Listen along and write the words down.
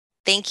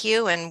Thank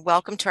you and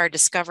welcome to our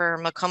Discover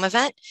Macomb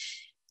event,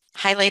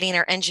 highlighting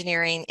our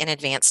engineering and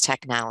advanced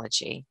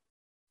technology.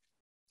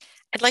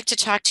 I'd like to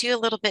talk to you a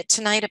little bit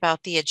tonight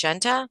about the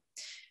agenda.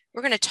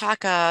 We're going to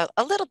talk a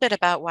little bit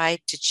about why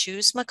to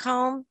choose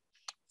Macomb.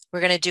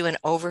 We're going to do an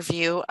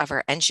overview of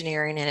our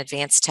engineering and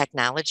advanced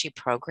technology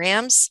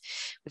programs.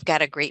 We've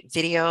got a great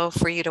video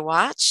for you to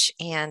watch,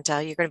 and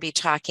you're going to be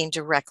talking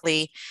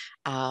directly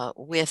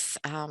with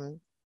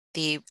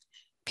the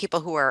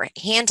people who are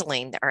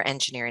handling our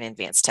engineering and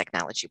advanced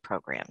technology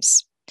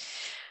programs.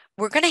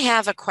 We're going to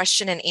have a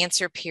question and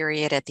answer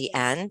period at the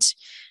end.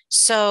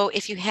 So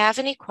if you have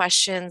any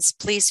questions,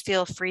 please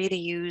feel free to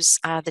use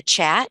the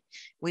chat.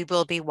 We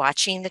will be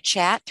watching the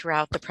chat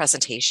throughout the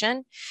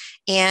presentation.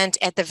 And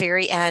at the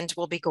very end,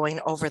 we'll be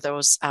going over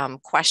those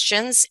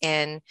questions,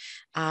 and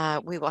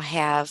we will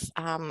have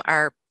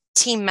our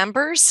team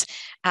members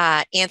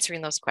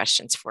answering those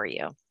questions for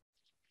you.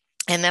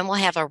 And then we'll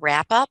have a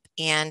wrap up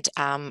and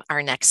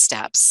our next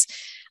steps.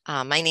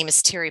 My name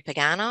is Terry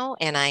Pagano,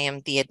 and I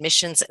am the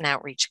Admissions and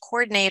Outreach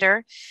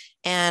Coordinator.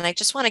 And I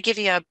just want to give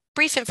you a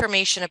brief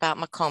information about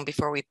Macomb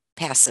before we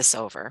pass this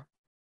over.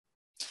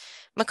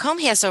 Macomb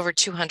has over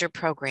 200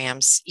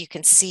 programs. You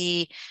can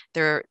see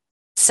there are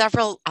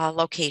several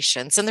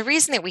locations. And the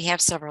reason that we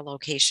have several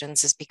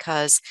locations is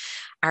because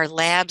our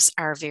labs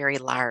are very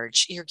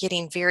large. You're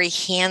getting very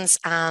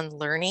hands-on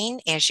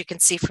learning, as you can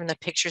see from the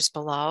pictures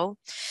below.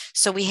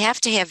 So we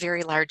have to have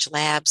very large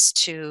labs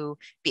to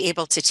be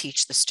able to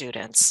teach the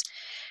students.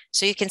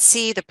 So you can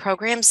see the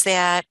programs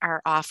that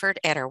are offered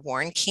at our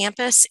Warren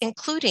campus,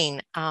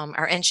 including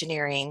our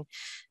engineering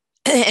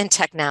and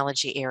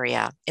technology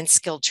area and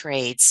skilled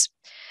trades.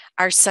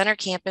 Our center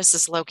campus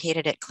is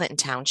located at Clinton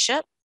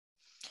Township.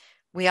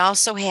 We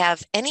also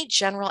have any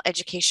general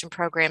education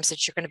programs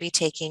that you're going to be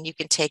taking, you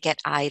can take at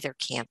either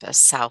campus,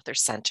 south or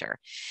center.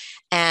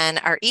 And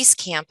our East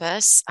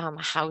Campus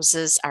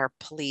houses our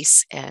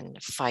police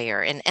and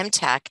fire. And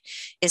MTech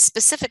is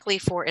specifically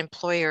for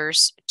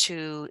employers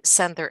to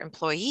send their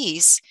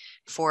employees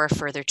for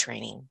further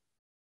training.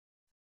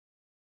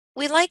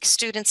 We like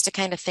students to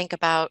kind of think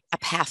about a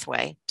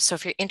pathway. So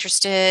if you're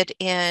interested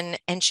in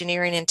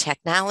engineering and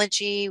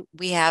technology,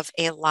 we have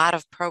a lot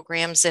of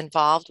programs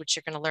involved, which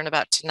you're going to learn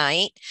about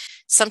tonight.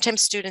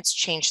 Sometimes students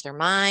change their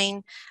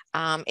mind.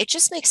 It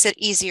just makes it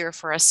easier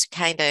for us to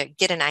kind of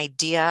get an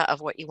idea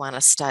of what you want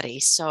to study.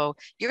 So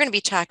you're going to be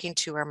talking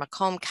to our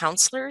Macomb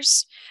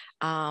counselors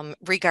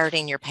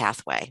regarding your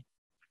pathway.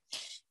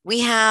 We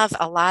have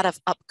a lot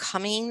of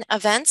upcoming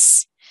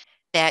events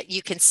that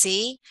you can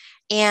see,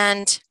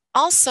 and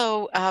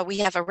also, we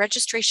have a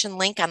registration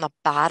link on the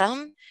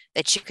bottom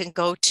that you can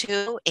go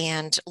to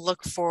and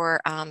look for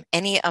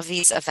any of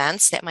these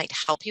events that might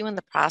help you in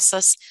the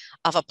process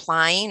of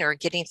applying or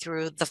getting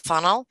through the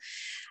funnel.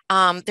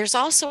 There's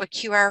also a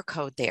QR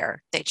code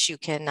there that you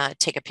can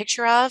take a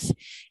picture of,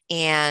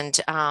 and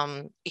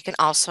you can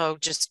also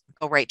just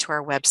go right to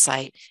our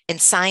website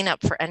and sign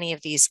up for any of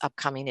these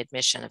upcoming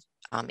admission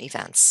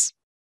events.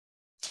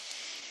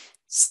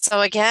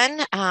 So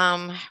again,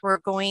 we're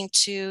going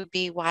to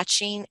be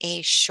watching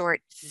a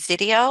short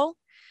video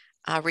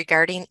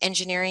regarding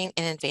engineering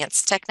and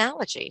advanced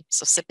technology.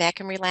 So sit back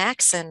and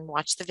relax and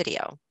watch the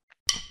video.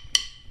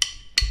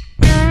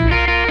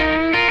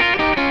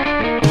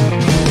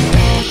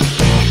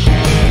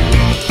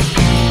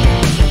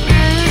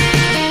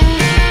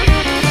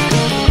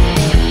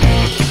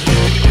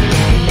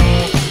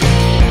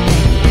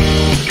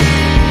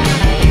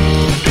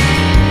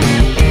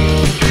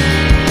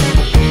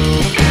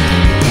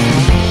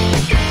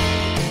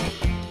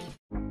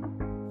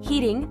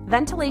 Heating,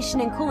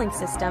 ventilation and cooling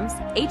systems,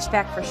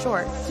 HVAC for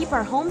short, keep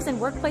our homes and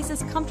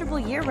workplaces comfortable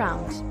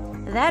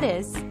year-round. That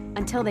is,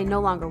 until they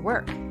no longer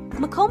work.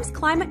 Macomb's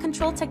Climate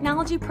Control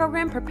Technology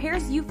program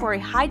prepares you for a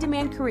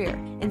high-demand career,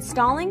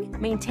 installing,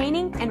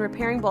 maintaining, and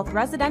repairing both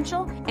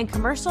residential and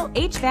commercial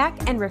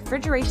HVAC and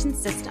refrigeration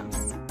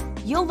systems.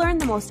 You'll learn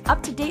the most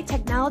up-to-date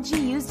technology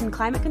used in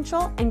climate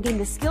control and gain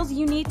the skills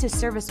you need to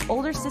service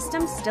older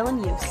systems still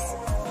in use.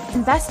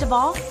 And best of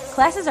all,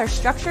 classes are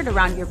structured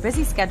around your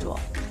busy schedule,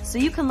 so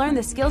you can learn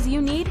the skills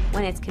you need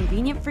when it's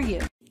convenient for you.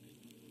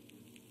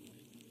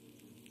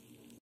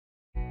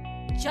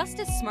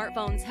 Just as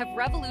smartphones have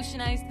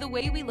revolutionized the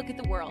way we look at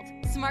the world,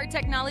 smart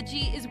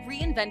technology is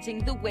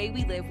reinventing the way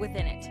we live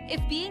within it.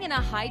 If being in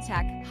a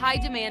high-tech,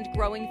 high-demand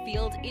growing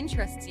field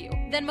interests you,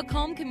 then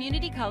Macomb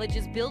Community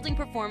College's Building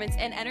Performance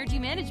and Energy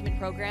Management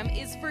program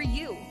is for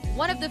you.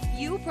 One of the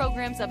few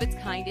programs of its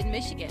kind in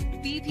Michigan,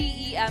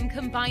 BPEM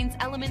combines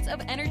elements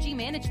of energy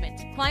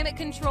management, climate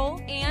control,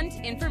 and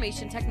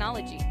information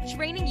technology,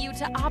 training you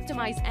to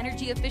optimize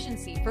energy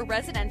efficiency for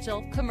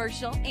residential,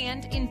 commercial,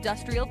 and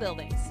industrial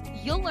buildings.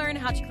 You'll learn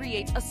how to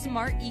create a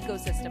smart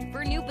ecosystem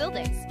for new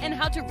buildings and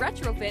how to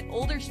retrofit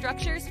older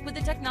structures with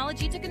the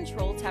technology to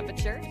control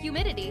temperature,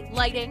 humidity,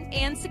 lighting,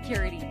 and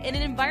security in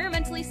an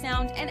environmentally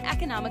sound and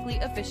economically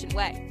efficient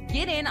way.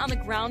 Get in on the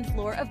ground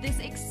floor of this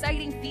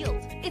exciting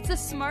field. It's a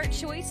smart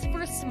choice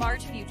for a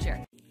smart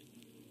future.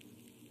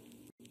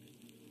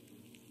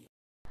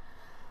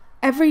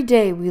 Every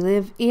day we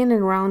live in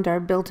and around our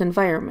built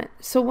environment,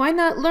 so why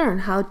not learn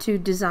how to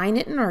design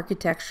it in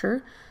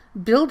architecture,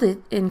 build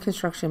it in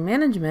construction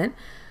management,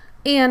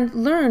 and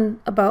learn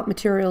about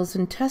materials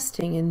and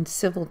testing in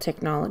civil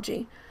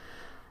technology.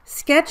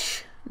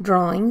 Sketch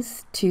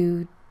drawings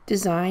to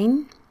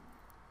design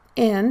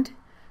and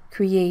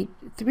create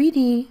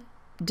 3D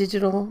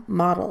digital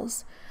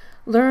models.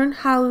 Learn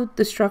how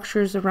the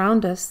structures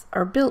around us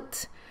are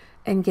built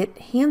and get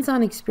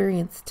hands-on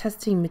experience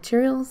testing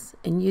materials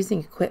and using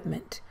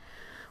equipment.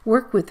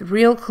 Work with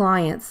real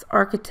clients,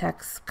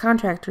 architects,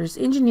 contractors,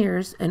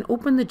 engineers, and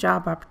open the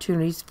job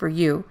opportunities for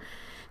you.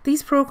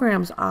 These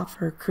programs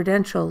offer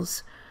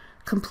credentials,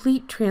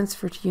 complete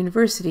transfer to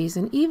universities,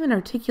 and even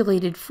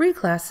articulated free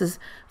classes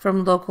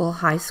from local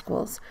high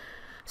schools.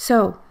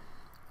 So,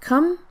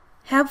 come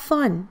have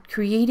fun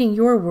creating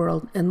your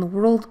world and the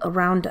world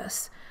around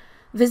us.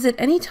 Visit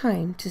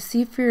anytime to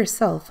see for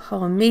yourself how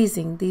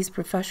amazing these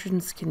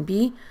professions can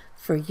be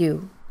for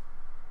you.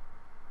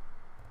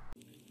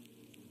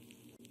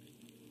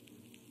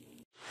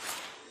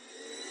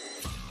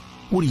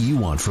 What do you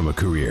want from a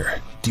career?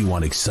 Do you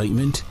want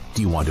excitement?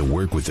 Do you want to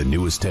work with the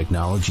newest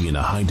technology in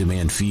a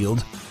high-demand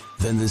field?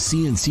 Then the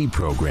CNC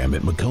program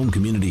at Macomb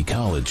Community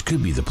College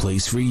could be the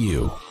place for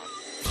you.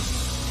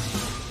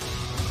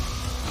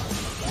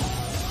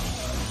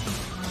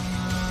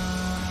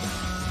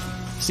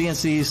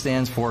 CNC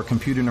stands for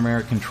Computer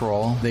Numeric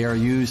Control. They are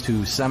used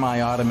to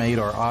semi-automate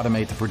or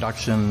automate the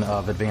production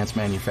of advanced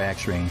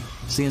manufacturing.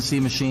 CNC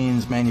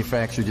machines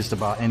manufacture just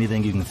about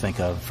anything you can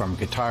think of, from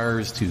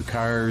guitars to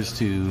cars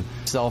to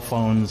cell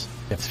phones.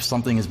 If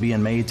something is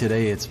being made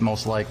today, it's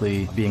most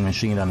likely being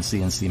machined on a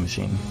CNC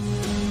machine.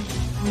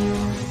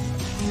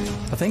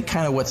 I think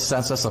kind of what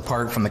sets us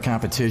apart from the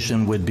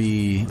competition would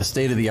be the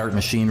state-of-the-art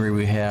machinery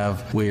we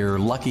have. We're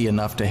lucky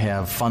enough to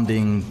have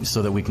funding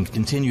so that we can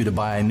continue to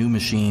buy new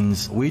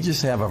machines. We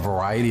just have a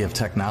variety of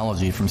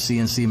technology, from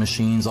CNC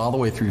machines all the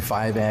way through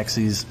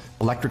 5-axis,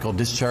 electrical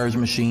discharge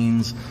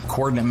machines,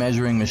 coordinate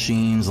measuring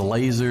machines,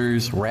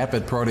 lasers,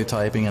 rapid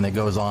prototyping, and it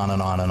goes on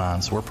and on and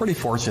on. So we're pretty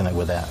fortunate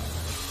with that.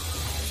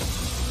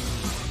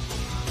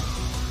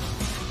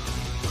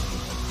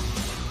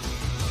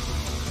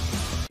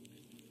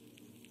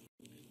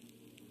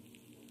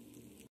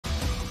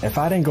 If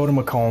I didn't go to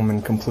Macomb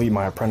and complete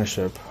my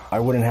apprenticeship,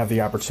 I wouldn't have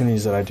the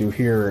opportunities that I do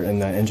here in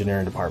the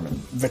engineering department.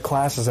 The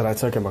classes that I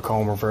took at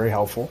Macomb were very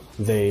helpful.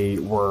 They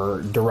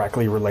were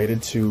directly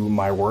related to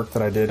my work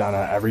that I did on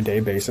an everyday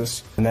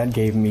basis, and that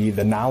gave me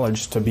the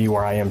knowledge to be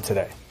where I am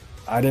today.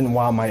 I didn't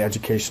want my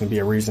education to be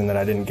a reason that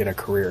I didn't get a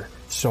career,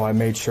 so I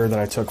made sure that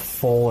I took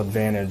full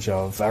advantage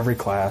of every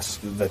class,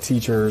 the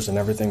teachers and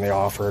everything they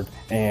offered,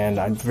 and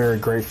I'm very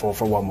grateful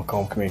for what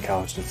Macomb Community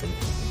College did for me.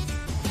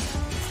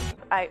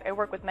 I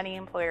work with many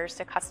employers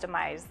to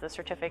customize the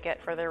certificate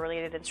for the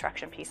related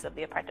instruction piece of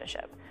the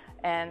apprenticeship,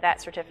 and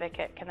that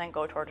certificate can then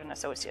go toward an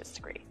associate's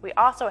degree. We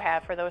also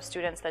have, for those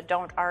students that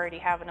don't already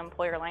have an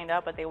employer lined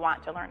up but they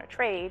want to learn a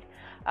trade,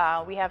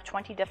 we have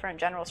 20 different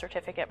general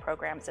certificate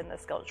programs in the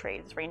skilled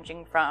trades,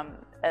 ranging from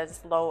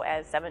as low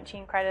as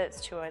 17 credits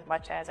to as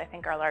much as, I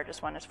think our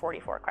largest one is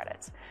 44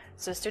 credits.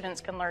 So students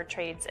can learn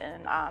trades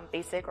in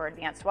basic or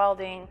advanced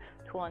welding,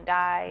 tool and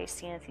die,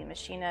 CNC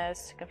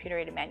machinist,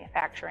 computer-aided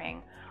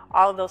manufacturing.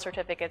 All of those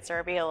certificates are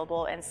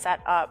available and set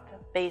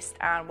up based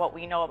on what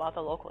we know about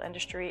the local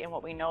industry and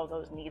what we know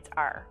those needs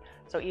are.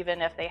 So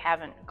even if they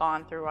haven't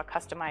gone through a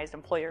customized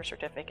employer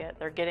certificate,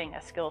 they're getting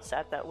a skill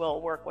set that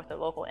will work with the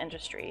local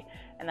industry,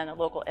 and then the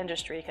local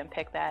industry can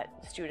pick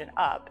that student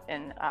up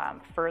and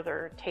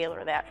further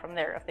tailor that from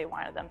there if they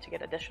wanted them to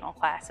get additional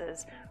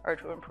classes or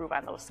to improve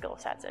on those skill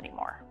sets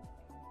anymore.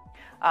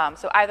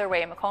 So either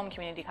way, Macomb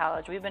Community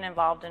College, we've been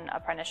involved in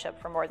apprenticeship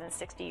for more than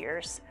 60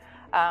 years.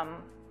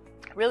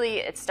 Really,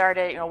 it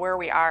started, where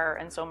we are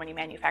in so many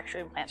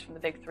manufacturing plants from the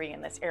big three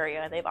in this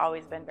area. They've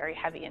always been very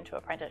heavy into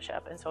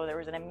apprenticeship, and so there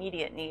was an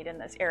immediate need in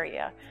this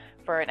area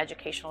for an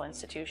educational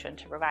institution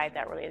to provide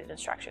that related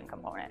instruction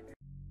component.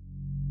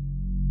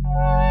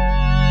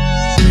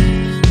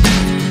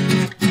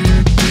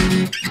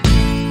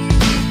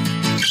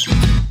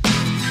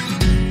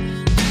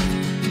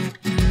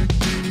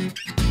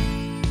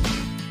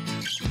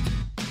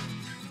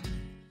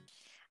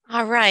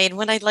 All right,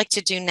 what I'd like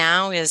to do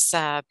now is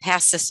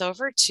pass this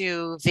over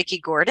to Vicki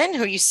Gordon,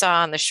 who you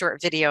saw in the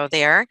short video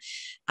there.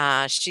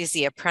 She's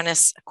the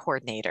apprentice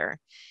coordinator.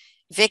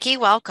 Vicki,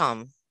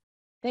 welcome.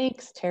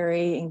 Thanks,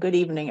 Terry, and good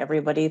evening,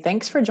 everybody.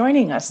 Thanks for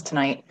joining us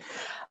tonight.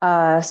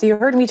 So you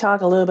heard me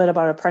talk a little bit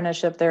about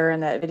apprenticeship there in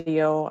that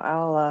video.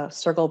 I'll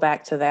circle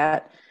back to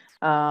that.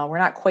 We're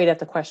not quite at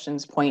the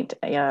questions point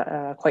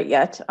quite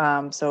yet.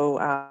 So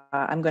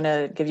I'm going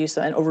to give you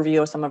an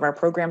overview of some of our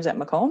programs at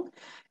Macomb,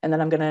 and then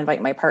I'm going to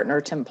invite my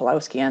partner, Tim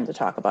Pulowski, in to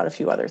talk about a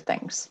few other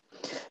things.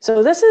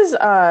 So this is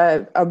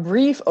a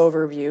brief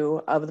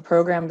overview of the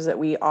programs that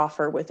we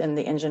offer within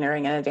the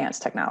Engineering and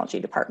Advanced Technology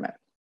Department.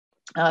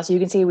 So you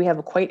can see we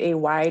have quite a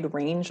wide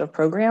range of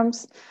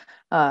programs: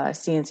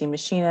 CNC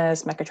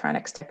machinist,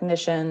 mechatronics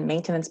technician,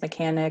 maintenance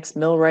mechanics,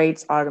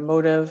 millwrights,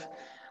 automotive,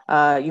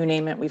 you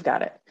name it, we've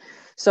got it.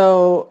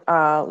 So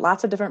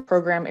lots of different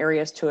program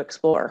areas to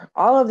explore.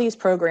 All of these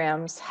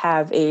programs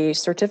have a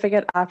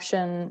certificate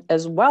option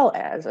as well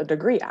as a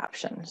degree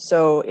option.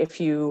 So if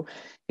you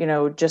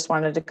just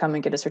wanted to come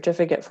and get a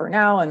certificate for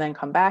now and then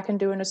come back and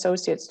do an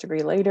associate's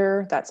degree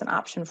later, that's an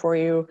option for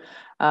you.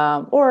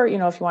 Or,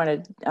 if you want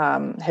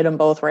to hit them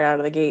both right out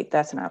of the gate,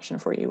 that's an option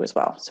for you as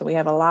well. So we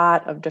have a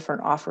lot of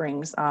different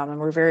offerings, and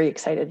we're very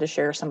excited to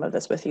share some of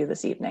this with you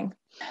this evening.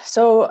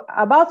 So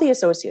about the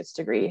associate's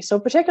degree, so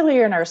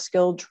particularly in our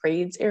skilled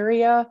trades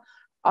area,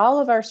 all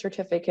of our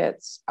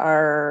certificates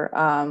are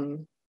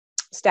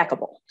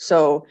stackable.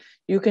 So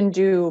you can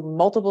do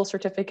multiple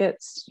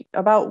certificates,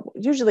 about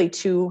usually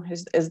 2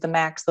 is the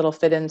max that'll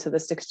fit into the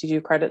 62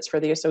 credits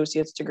for the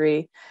associate's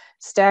degree.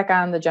 Stack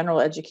on the general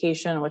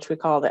education, which we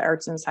call the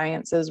arts and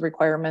sciences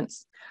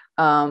requirements.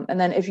 And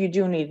then if you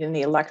do need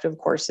any elective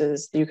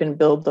courses, you can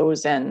build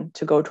those in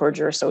to go towards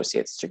your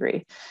associate's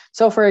degree.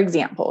 So for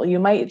example, you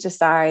might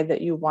decide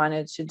that you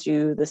wanted to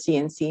do the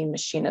CNC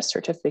machinist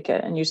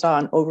certificate, and you saw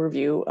an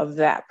overview of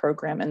that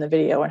program in the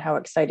video and how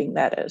exciting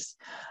that is.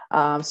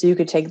 So you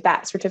could take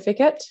that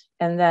certificate,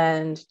 and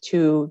then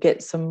to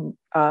get some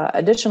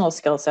additional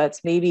skill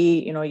sets,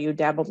 maybe you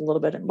dabbled a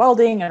little bit in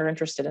welding and are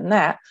interested in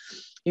that,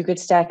 you could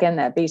stack in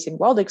that basic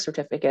welding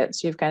certificate.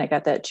 So you've kind of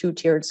got that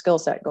 2-tiered skill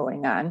set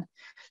going on.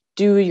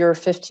 Do your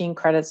 15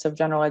 credits of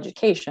general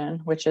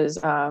education, which is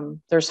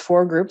there's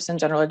 4 groups in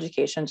general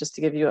education, just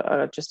to give you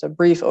just a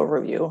brief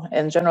overview.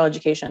 And general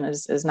education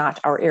is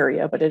not our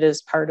area, but it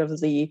is part of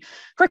the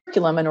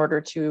curriculum in order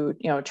to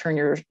turn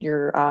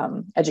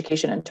your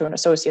education into an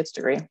associate's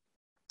degree.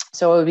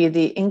 So it would be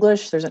the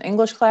English. There's an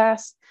English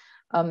class,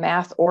 a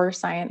math or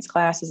science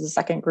class is the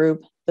second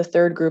group. The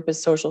third group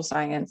is social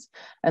science,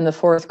 and the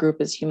fourth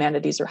group is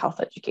humanities or health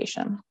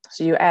education.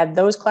 So you add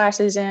those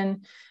classes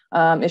in.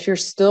 If you're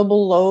still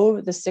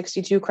below the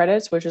 62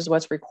 credits, which is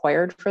what's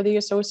required for the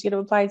Associate of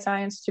Applied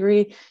Science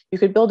degree, you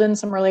could build in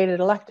some related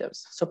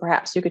electives. So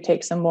perhaps you could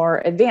take some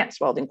more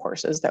advanced welding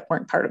courses that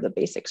weren't part of the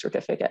basic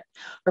certificate.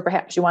 Or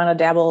perhaps you want to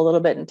dabble a little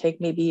bit and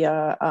take maybe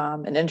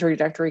an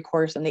introductory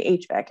course in the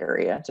HVAC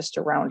area just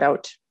to round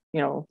out,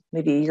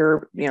 maybe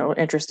you're,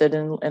 interested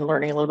in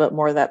learning a little bit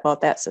more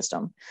about that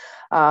system.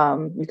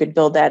 You could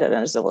build that in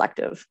as an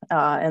elective.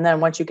 And then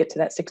once you get to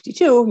that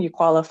 62, you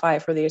qualify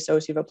for the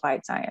Associate of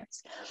Applied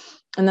Science.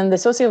 And then the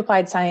Associate of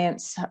Applied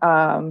Science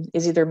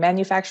is either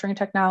manufacturing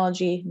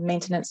technology,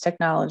 maintenance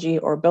technology,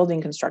 or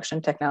building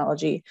construction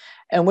technology.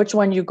 And which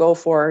one you go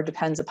for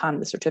depends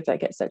upon the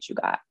certificates that you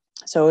got.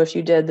 So if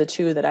you did the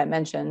 2 that I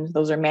mentioned,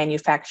 those are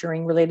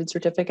manufacturing related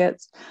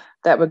certificates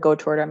that would go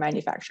toward our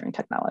manufacturing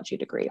technology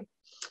degree.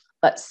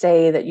 Let's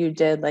say that you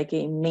did like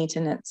a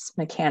maintenance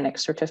mechanic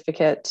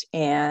certificate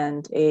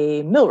and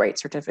a millwright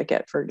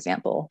certificate, for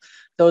example.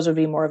 Those would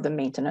be more of the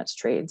maintenance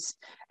trades.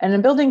 And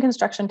in building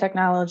construction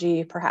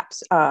technology,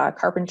 perhaps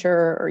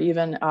carpenter or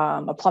even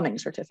a plumbing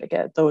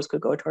certificate, those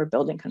could go toward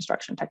building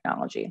construction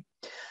technology.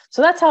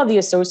 So that's how the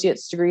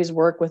associate's degrees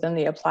work within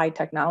the applied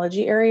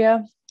technology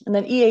area. And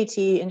then EAT,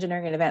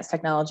 Engineering and Advanced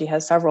Technology,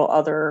 has several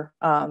other,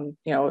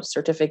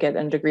 certificate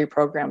and degree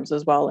programs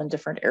as well in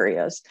different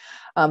areas.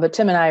 But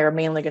Tim and I are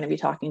mainly going to be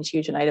talking to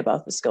you tonight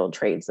about the skilled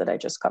trades that I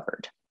just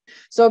covered.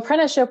 So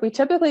apprenticeship, we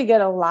typically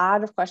get a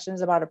lot of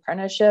questions about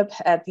apprenticeship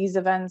at these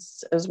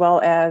events, as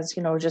well as,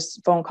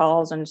 just phone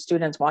calls and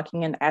students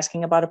walking in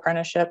asking about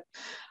apprenticeship.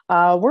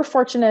 We're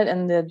fortunate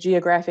in the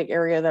geographic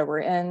area that we're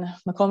in.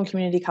 Macomb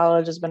Community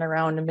College has been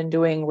around and been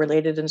doing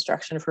related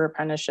instruction for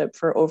apprenticeship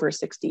for over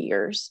 60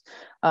 years.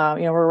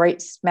 We're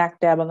right smack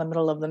dab in the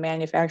middle of the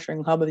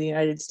manufacturing hub of the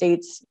United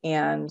States,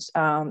 and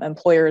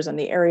employers in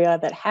the area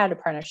that had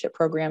apprenticeship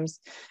programs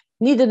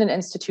needed an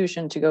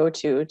institution to go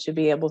to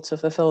be able to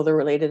fulfill the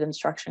related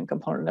instruction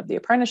component of the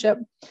apprenticeship.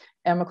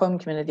 And Macomb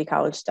Community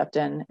College stepped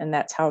in, and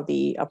that's how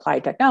the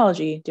Applied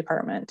Technology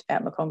Department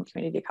at Macomb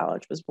Community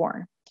College was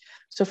born.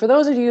 So for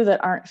those of you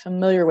that aren't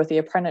familiar with the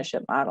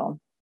apprenticeship model,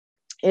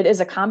 it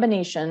is a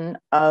combination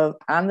of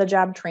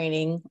on-the-job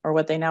training, or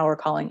what they now are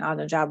calling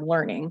on-the-job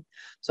learning.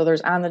 So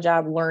there's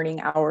on-the-job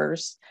learning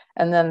hours.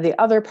 And then the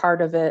other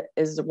part of it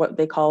is what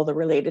they call the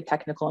related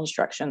technical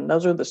instruction.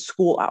 Those are the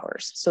school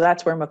hours. So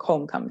that's where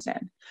Macomb comes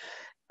in.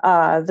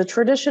 The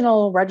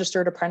traditional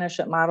registered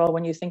apprenticeship model,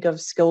 when you think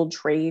of skilled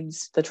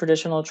trades, the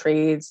traditional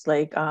trades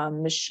like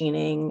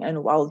machining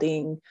and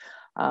welding,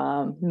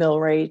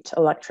 millwright,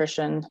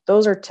 electrician,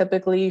 those are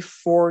typically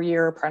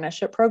 4-year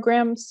apprenticeship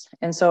programs.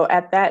 And so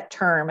at that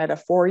term, at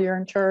a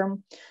 4-year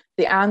term,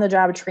 the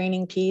on-the-job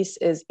training piece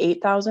is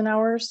 8,000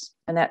 hours,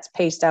 and that's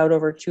paced out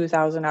over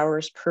 2,000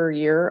 hours per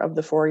year of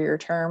the 4-year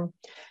term.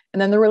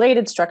 And then the related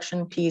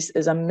instruction piece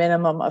is a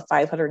minimum of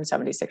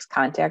 576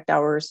 contact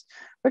hours,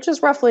 which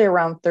is roughly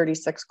around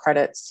 36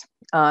 credits.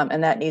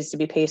 And that needs to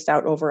be paced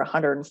out over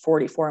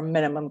 144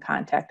 minimum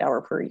contact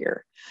hour per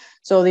year.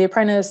 So the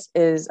apprentice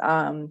is,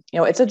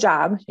 it's a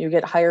job. You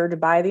get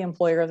hired by the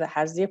employer that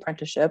has the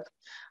apprenticeship.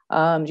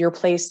 You're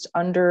placed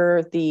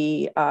under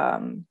the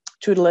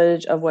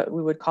tutelage of what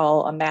we would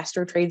call a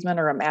master tradesman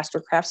or a master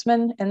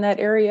craftsman in that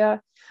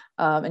area.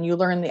 And you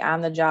learn the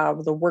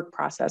on-the-job, the work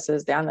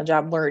processes, the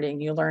on-the-job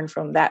learning, you learn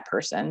from that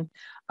person.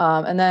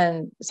 And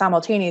then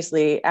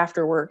simultaneously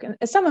after work, and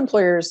some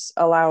employers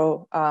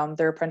allow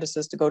their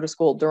apprentices to go to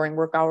school during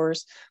work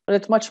hours, but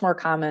it's much more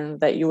common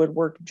that you would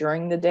work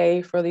during the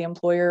day for the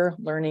employer,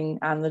 learning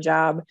on the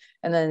job,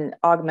 and then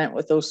augment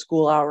with those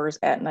school hours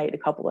at night, a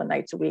couple of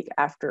nights a week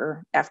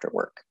after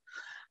work.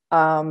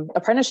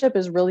 Apprenticeship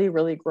is really,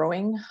 really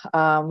growing.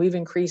 We've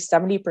increased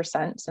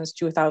 70% since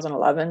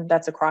 2011.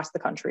 That's across the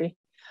country.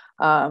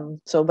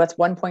 So that's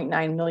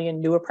 1.9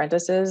 million new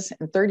apprentices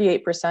and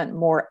 38%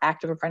 more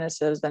active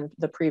apprentices than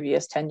the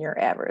previous 10-year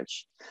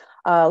average.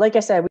 Like I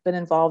said, we've been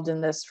involved in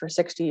this for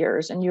 60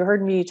 years, and you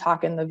heard me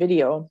talk in the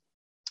video.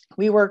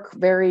 We work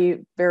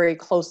very, very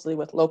closely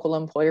with local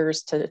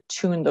employers to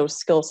tune those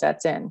skill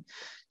sets in.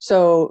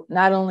 So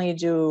not only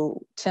do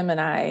Tim and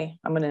I'm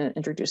going to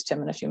introduce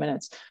Tim in a few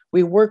minutes,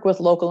 we work with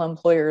local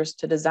employers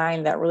to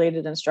design that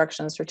related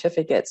instruction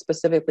certificate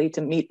specifically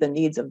to meet the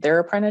needs of their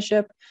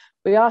apprenticeship.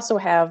 We also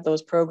have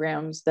those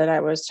programs that I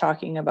was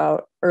talking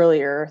about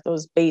earlier,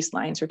 those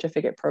baseline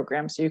certificate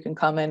programs, so you can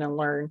come in and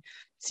learn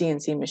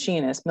CNC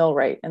machinist,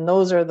 millwright, and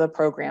those are the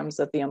programs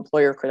that the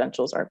employer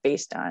credentials are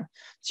based on.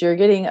 So you're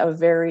getting a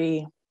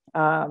very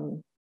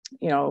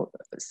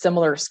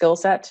similar skill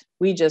set.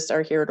 We just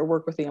are here to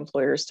work with the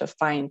employers to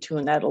fine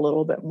tune that a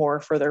little bit more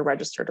for their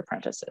registered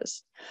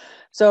apprentices.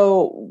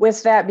 So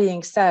with that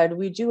being said,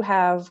 we do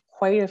have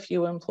quite a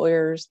few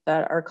employers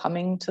that are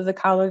coming to the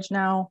college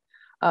now.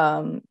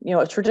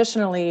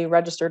 Traditionally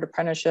registered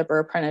apprenticeship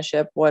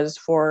was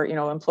for,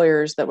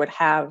 employers that would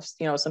have,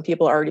 some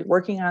people already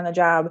working on the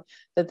job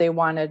that they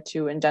wanted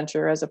to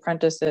indenture as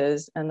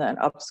apprentices and then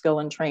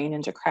upskill and train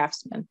into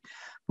craftsmen.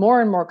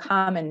 More and more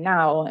common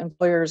now,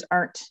 employers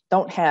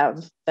don't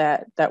have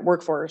that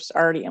workforce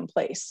already in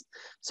place.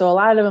 So a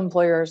lot of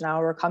employers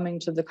now are coming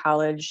to the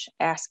college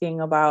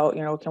asking about,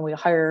 can we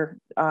hire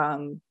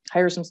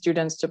some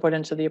students to put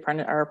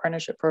into our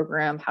apprenticeship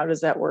program? How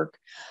does that work?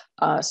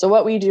 So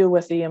what we do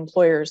with the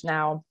employers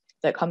now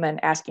that come in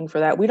asking for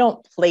that, we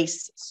don't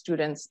place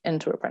students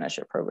into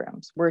apprenticeship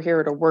programs. We're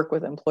here to work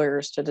with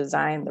employers to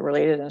design the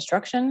related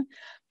instruction.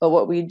 But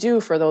what we do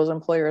for those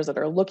employers that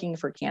are looking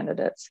for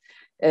candidates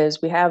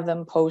is we have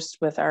them post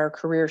with our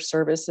career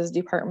services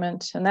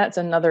department. And that's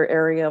another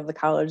area of the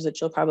college that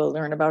you'll probably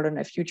learn about in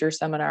a future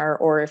seminar,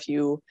 or if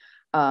you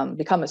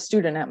become a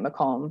student at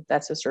Macomb,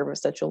 that's a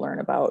service that you'll learn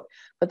about.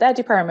 But that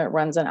department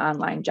runs an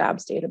online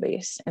jobs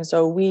database. And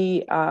so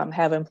we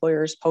have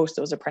employers post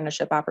those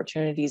apprenticeship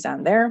opportunities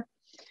on there.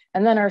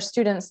 And then our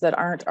students that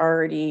aren't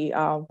already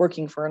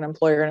working for an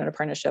employer in an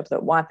apprenticeship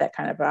that want that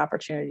kind of an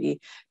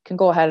opportunity can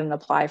go ahead and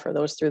apply for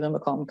those through the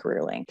Macomb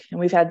Career Link. And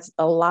we've had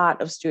a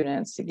lot of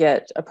students to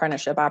get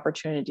apprenticeship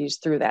opportunities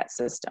through that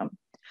system.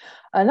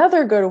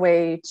 Another good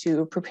way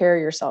to prepare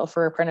yourself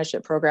for an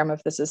apprenticeship program,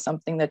 if this is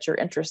something that you're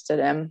interested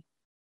in,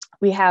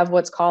 we have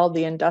what's called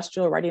the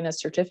Industrial Readiness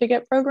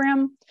Certificate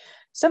Program.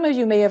 Some of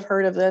you may have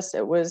heard of this.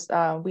 It was,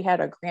 we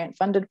had a grant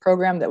funded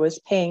program that was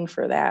paying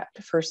for that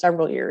for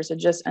several years. It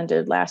just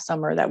ended last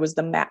summer. That was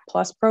the MAP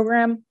Plus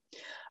program.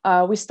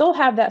 We still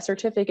have that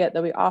certificate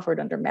that we offered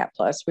under MAP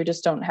Plus. We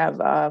just don't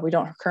have, we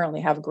don't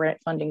currently have grant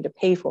funding to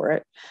pay for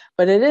it,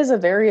 but it is a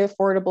very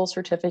affordable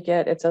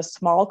certificate. It's a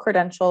small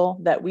credential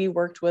that we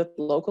worked with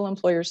local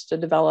employers to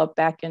develop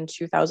back in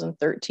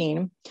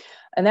 2013.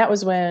 And that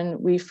was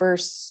when we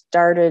first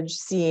started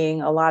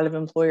seeing a lot of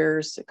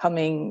employers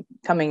coming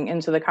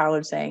into the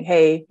college saying,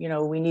 hey,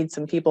 we need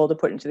some people to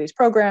put into these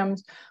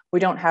programs. We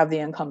don't have the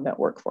incumbent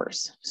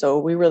workforce. So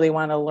we really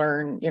want to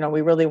learn, we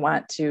really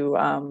want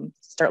to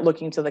start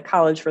looking to the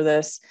college for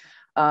this.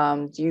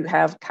 Do you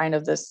have kind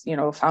of this,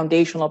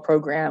 foundational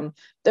program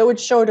that would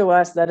show to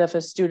us that if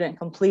a student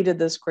completed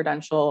this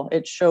credential,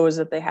 it shows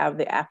that they have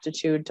the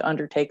aptitude to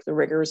undertake the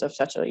rigors of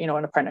such a,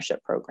 an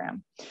apprenticeship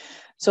program.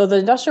 So the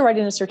Industrial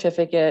Readiness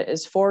Certificate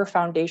is 4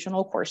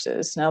 foundational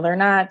courses. Now they're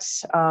not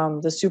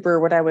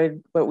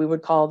what we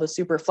would call the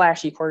super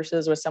flashy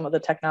courses with some of the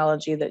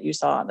technology that you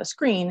saw on the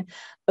screen,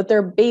 but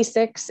they're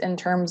basics in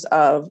terms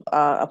of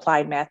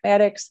applied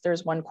mathematics.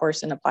 There's one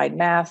course in applied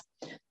math.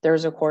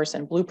 There's a course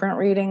in blueprint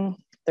reading.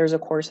 There's a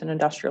course in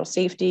industrial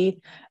safety.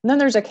 And then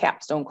there's a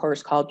capstone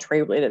course called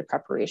trade-related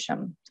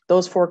preparation.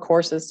 Those 4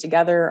 courses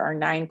together are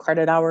 9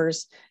 credit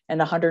hours and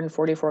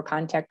 144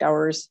 contact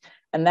hours.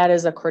 And that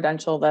is a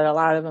credential that a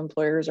lot of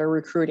employers are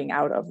recruiting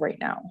out of right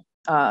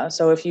now.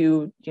 So if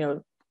you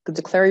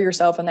declare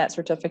yourself in that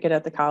certificate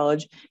at the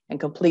college and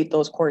complete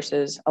those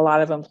courses, a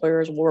lot of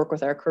employers will work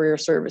with our career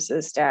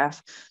services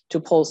staff to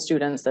pull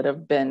students that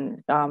have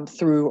been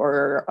through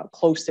or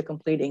close to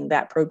completing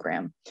that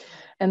program.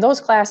 And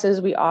those classes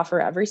we offer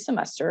every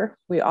semester.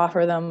 We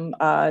offer them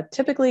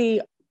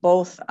typically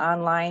both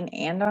online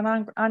and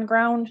on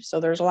ground. So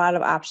there's a lot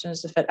of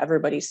options to fit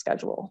everybody's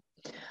schedule.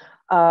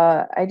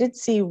 I did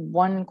see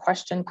one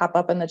question pop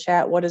up in the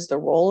chat. What is the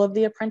role of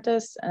the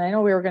apprentice? And I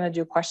know we were going to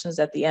do questions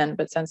at the end,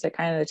 but since it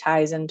kind of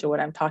ties into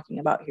what I'm talking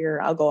about here,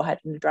 I'll go ahead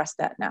and address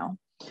that now.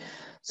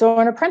 So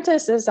an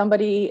apprentice is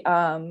somebody,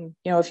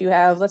 if you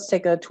have, let's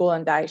take a tool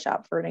and die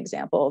shop for an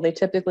example. They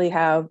typically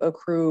have a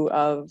crew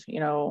of,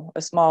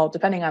 a small,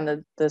 depending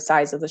on the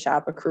size of the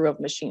shop, a crew of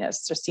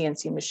machinists or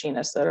CNC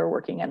machinists that are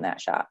working in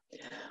that shop.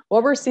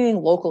 What we're seeing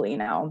locally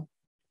now,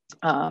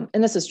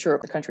 and this is true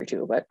of the country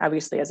too, but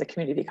obviously as a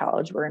community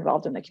college, we're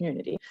involved in the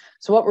community.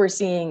 So what we're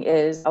seeing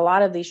is a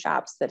lot of these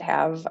shops that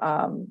have,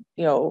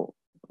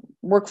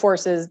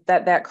 workforces,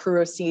 that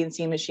crew of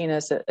CNC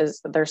machinists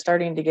they're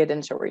starting to get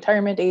into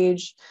retirement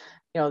age.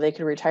 They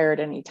could retire at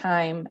any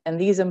time. And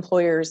these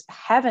employers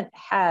haven't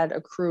had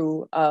a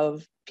crew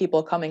of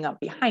people coming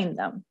up behind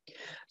them.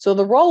 So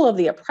the role of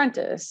the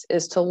apprentice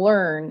is to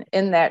learn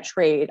in that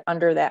trade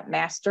under that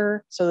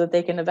master so that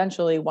they can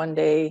eventually one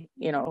day,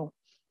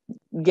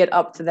 get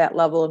up to that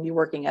level and be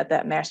working at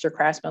that master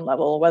craftsman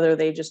level, whether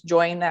they just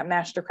join that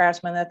master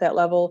craftsman at that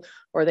level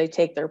or they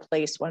take their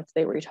place once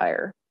they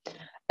retire.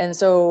 And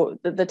so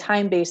the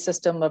time-based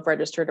system of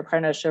registered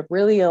apprenticeship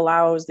really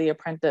allows the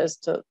apprentice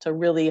to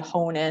really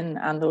hone in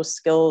on those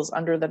skills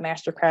under the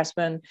master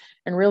craftsman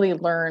and really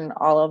learn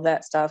all of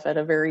that stuff at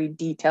a very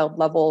detailed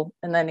level.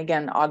 And then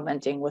again,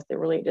 augmenting with the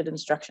related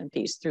instruction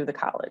piece through the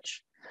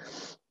college.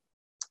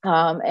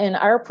 And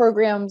our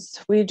programs,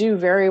 we do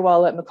very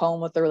well at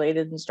Macomb with the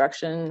related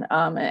instruction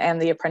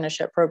and the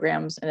apprenticeship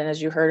programs. And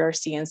as you heard our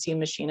CNC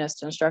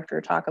machinist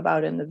instructor talk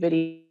about in the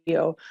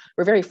video,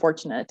 we're very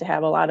fortunate to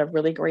have a lot of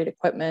really great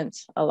equipment,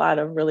 a lot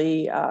of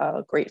really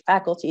great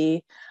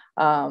faculty,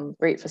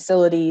 great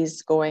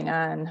facilities going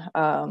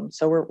on.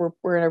 So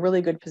we're in a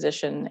really good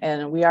position,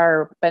 and we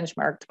are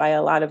benchmarked by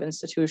a lot of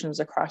institutions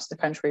across the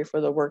country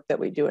for the work that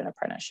we do in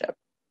apprenticeship.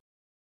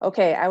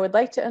 Okay, I would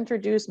like to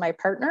introduce my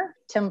partner,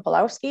 Tim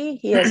Pulowski.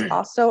 He is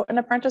also an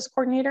apprentice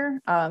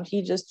coordinator.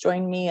 He just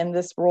joined me in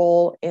this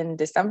role in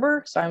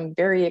December, so I'm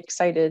very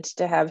excited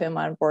to have him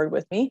on board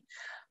with me.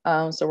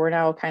 So we're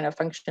now kind of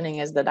functioning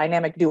as the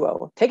dynamic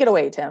duo. Take it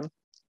away, Tim.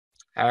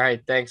 All right,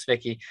 thanks,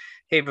 Vicki.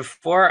 Hey,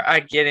 before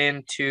I get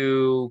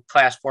into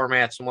class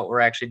formats and what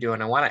we're actually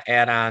doing, I want to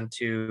add on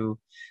to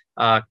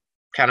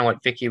kind of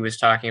what Vicki was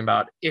talking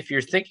about. If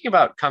you're thinking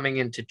about coming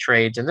into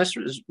trades, and this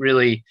is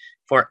really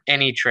for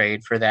any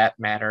trade for that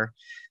matter,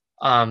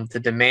 the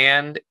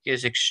demand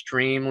is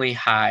extremely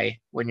high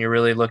when you're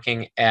really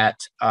looking at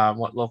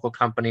what local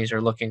companies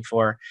are looking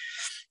for.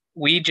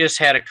 We just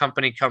had a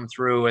company come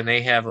through and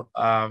they have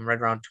right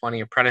around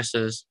 20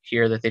 apprentices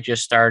here that they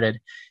just started.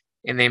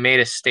 And they made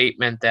a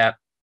statement that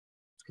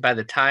by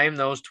the time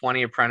those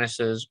 20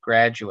 apprentices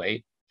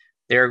graduate,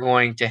 they're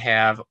going to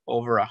have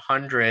over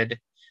 100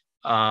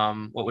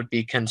 what would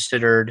be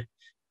considered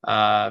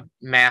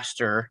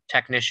master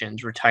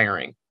technicians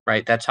retiring.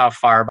 Right, that's how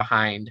far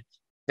behind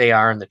they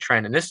are in the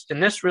trend, and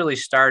this really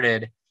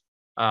started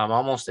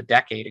almost a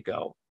decade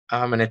ago,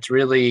 and it's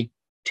really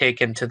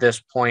taken to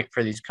this point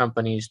for these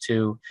companies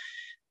to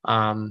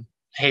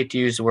hate to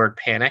use the word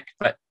panic,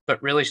 but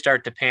really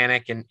start to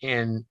panic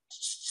and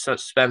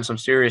spend some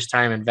serious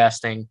time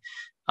investing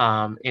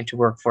into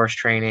workforce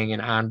training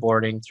and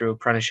onboarding through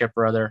apprenticeship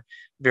or other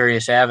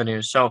various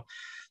avenues. So,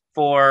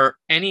 for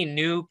any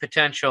new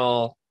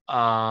potential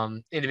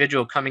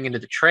individual coming into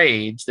the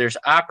trades, there's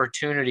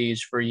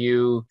opportunities for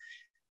you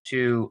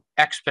to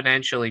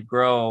exponentially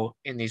grow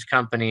in these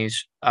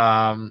companies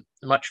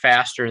much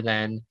faster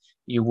than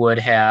you would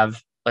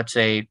have, let's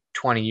say,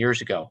 20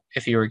 years ago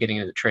if you were getting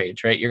into the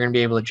trades, right? You're going to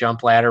be able to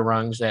jump ladder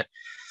rungs that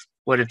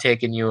would have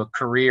taken you a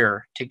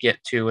career to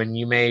get to, and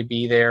you may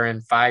be there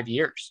in 5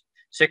 years,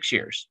 6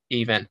 years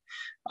even.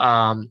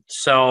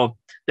 So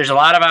there's a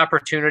lot of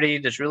opportunity.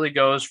 This really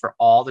goes for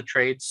all the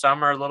trades.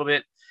 Some are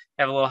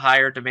have a little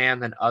higher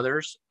demand than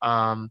others,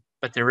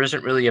 but there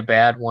isn't really a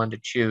bad one to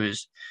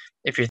choose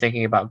if you're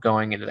thinking about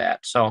going into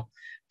that. So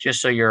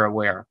just so you're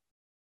aware.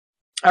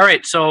 All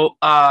right, so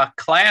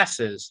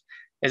classes.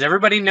 As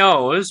everybody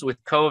knows, with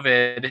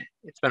COVID,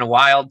 it's been a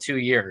wild 2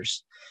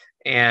 years.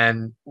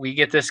 And we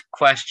get this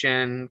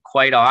question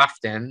quite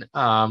often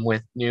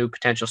with new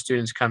potential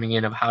students coming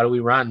in of how do we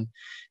run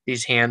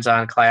these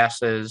hands-on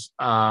classes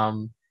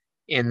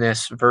in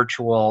this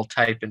virtual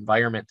type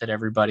environment that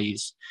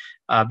everybody's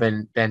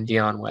been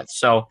dealing with.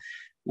 So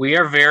we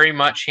are very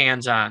much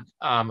hands-on.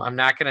 I'm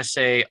not going to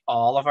say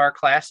all of our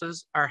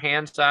classes are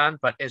hands-on,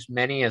 but as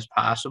many as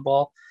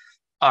possible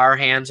are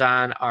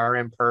hands-on, are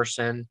in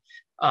person,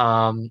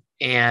 and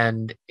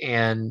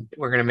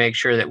we're going to make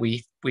sure that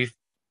we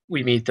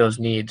meet those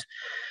needs.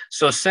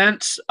 So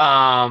since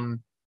 2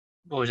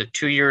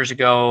 years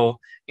ago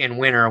in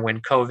winter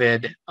when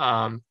COVID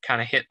kind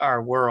of hit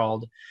our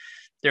world,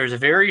 there's a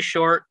very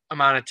short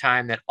amount of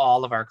time that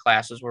all of our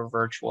classes were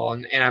virtual,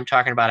 and I'm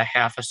talking about a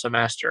half a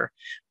semester.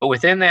 But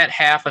within that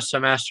half a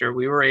semester,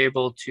 we were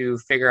able to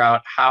figure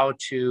out how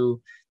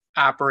to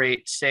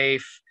operate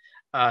safe,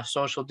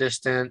 social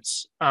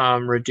distance,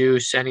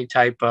 reduce any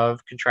type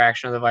of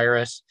contraction of the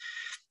virus,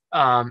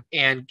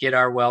 and get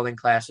our welding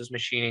classes,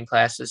 machining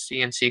classes,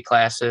 CNC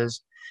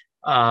classes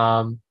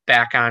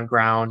back on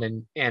ground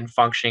and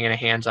functioning in a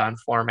hands-on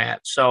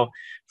format. So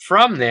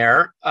from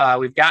there,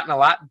 we've gotten a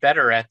lot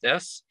better at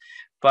this.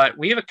 but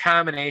we have a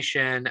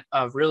combination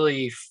of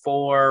really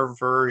 4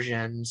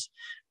 versions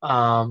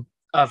of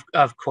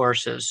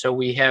courses. So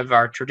we have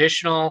our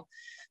traditional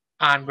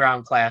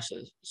on-ground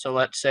classes. So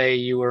let's say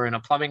you were in a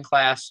plumbing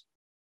class,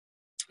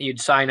 you'd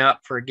sign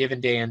up for a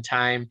given day and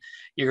time.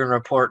 You're going to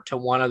report to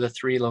one of the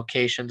 3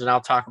 locations, and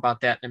I'll talk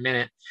about that in a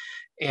minute.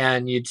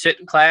 And you'd sit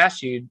in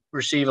class, you'd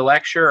receive a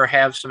lecture or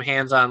have some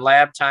hands-on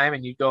lab time,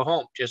 and you'd go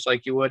home just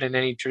like you would in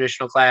any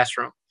traditional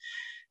classroom.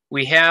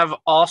 We have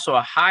also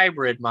a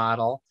hybrid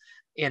model,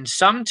 and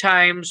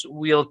sometimes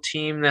we'll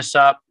team this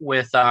up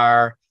with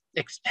our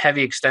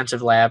heavy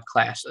extensive lab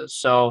classes.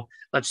 So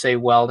let's say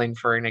welding,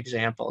 for an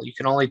example. You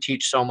can only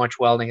teach so much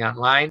welding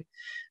online,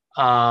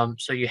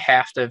 so you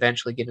have to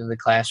eventually get into the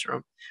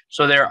classroom.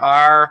 So there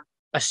are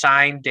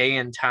assigned day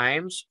and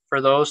times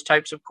for those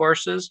types of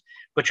courses,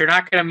 but you're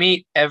not going to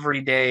meet every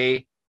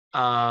day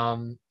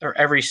or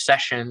every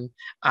session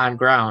on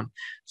ground.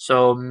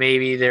 So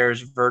maybe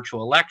there's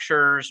virtual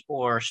lectures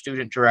or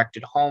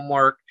student-directed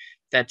homework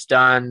that's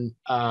done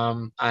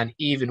on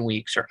even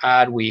weeks or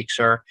odd weeks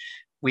or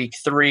week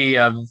 3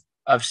 of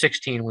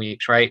 16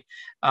 weeks, right?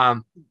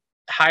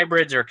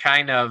 Hybrids are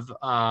kind of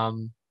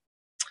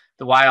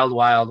the wild,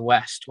 wild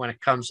west when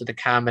it comes to the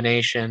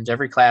combinations.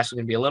 Every class is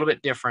going to be a little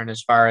bit different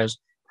as far as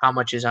how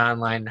much is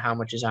online and how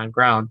much is on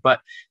ground.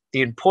 But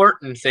the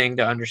important thing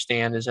to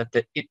understand is that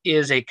it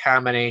is a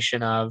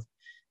combination of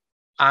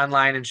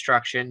online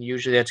instruction.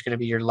 Usually that's going to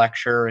be your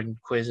lecture and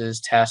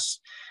quizzes, tests,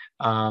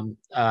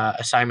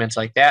 assignments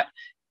like that,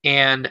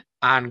 and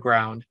on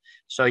ground.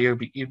 So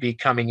you'd be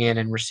coming in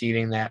and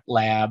receiving that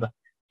lab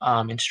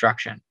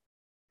instruction.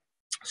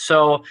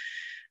 So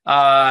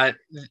the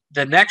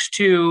next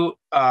 2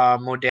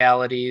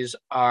 modalities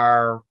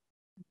are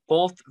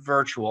both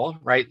virtual,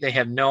 right? They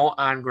have no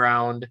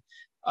on-ground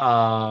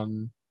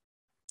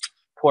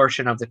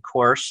portion of the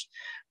course,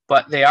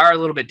 but they are a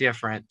little bit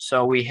different.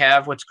 So we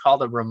have what's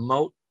called a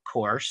remote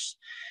course,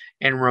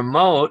 and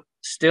remote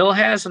still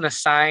has an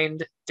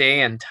assigned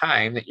day and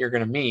time that you're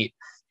going to meet,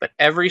 but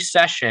every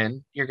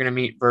session you're going to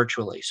meet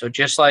virtually. So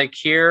just like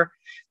here,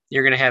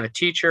 you're going to have a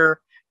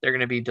teacher, they're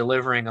going to be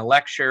delivering a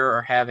lecture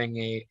or having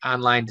an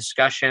online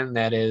discussion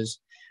that is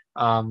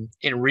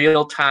in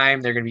real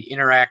time. They're going to be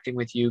interacting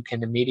with you,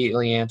 can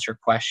immediately answer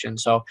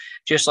questions. So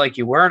just like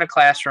you were in a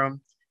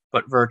classroom,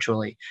 but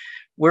virtually.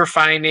 We're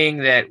finding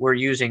that we're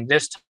using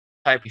this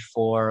type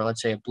for,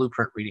 let's say, a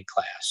blueprint reading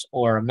class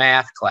or a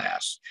math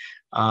class,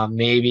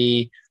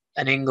 maybe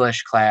an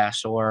English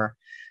class, or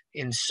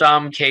in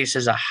some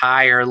cases a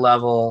higher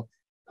level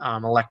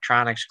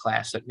electronics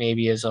class that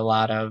maybe is a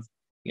lot of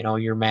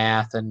your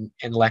math and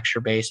lecture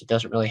based. It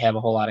doesn't really have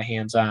a whole lot of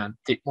hands-on,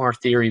 more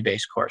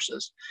theory-based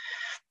courses.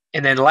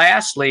 And then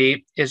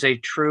lastly is a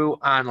true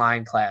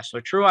online class. So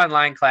a true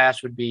online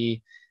class would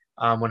be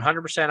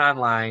 100%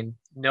 online,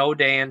 no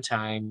day and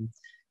time.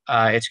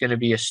 It's going to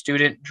be a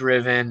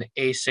student-driven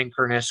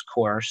asynchronous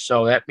course.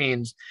 So that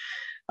means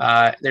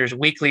there's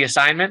weekly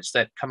assignments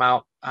that come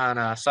out on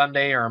a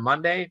Sunday or a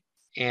Monday,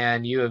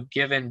 and you have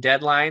given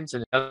deadlines,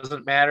 and it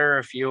doesn't matter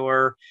if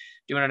you're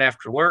doing it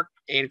after work,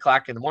 8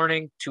 o'clock in the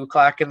morning, 2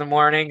 o'clock in the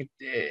morning.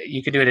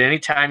 You can do it at any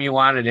time you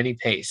want, at any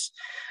pace.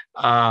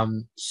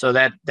 So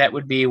that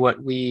would be what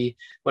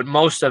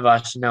most of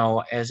us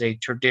know as a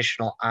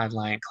traditional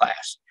online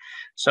class.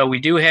 So we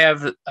do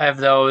have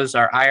those.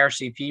 Our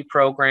IRCP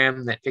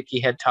program that Vicki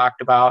had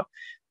talked about,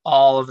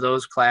 all of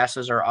those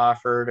classes are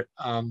offered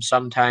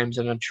sometimes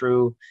in a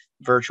true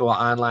virtual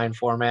online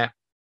format.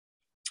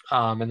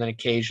 And then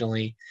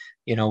occasionally,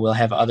 we'll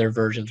have other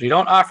versions. We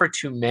don't offer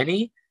too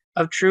many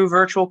of true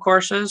virtual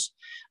courses.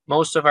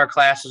 Most of our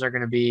classes are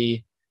going to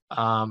be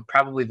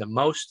probably the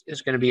most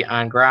is going to be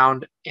on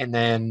ground, and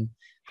then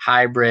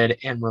hybrid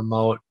and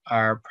remote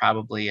are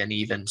probably an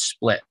even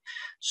split.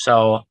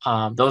 So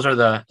those are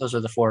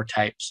the 4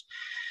 types.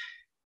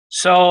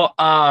 So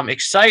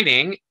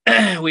exciting!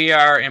 We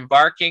are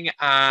embarking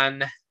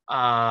on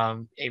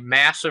a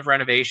massive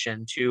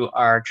renovation to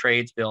our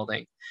trades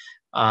building.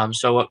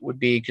 So what would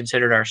be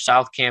considered our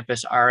South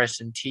Campus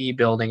RS&T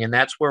building, and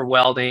that's where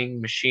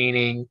welding,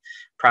 machining,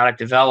 product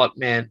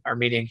development, our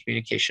media and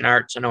communication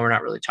arts, I know we're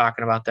not really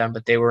talking about them,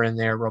 but they were in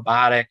there,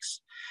 robotics.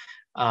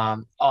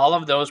 All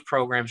of those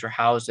programs are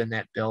housed in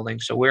that building.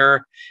 So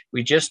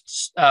we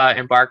just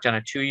embarked on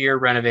a 2-year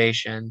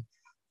renovation,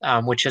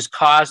 which has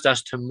caused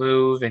us to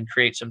move and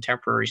create some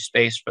temporary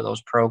space for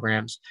those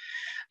programs.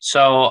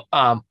 So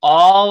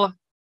the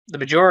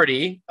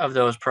majority of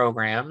those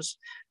programs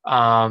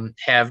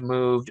have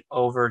moved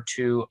over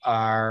to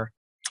our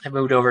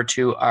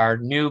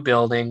new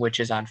building,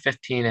 which is on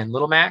 15 and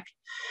Little Mac.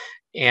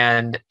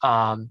 And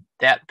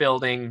that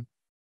building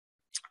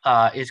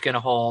is going to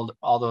hold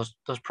all those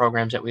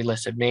programs that we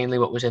listed, mainly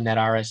what was in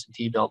that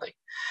RS&T building.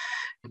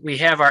 We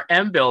have our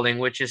M building,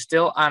 which is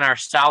still on our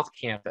South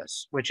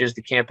Campus, which is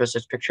the campus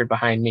that's pictured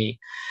behind me.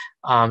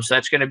 So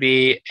that's going to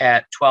be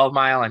at 12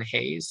 Mile and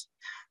Hayes.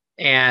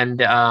 And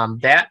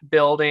that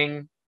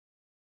building,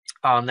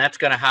 that's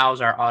going to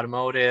house our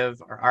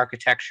automotive, our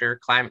architecture,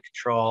 climate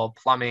control,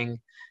 plumbing,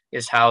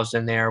 is housed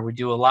in there. We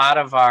do a lot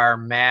of our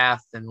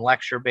math and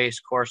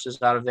lecture-based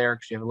courses out of there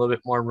because you have a little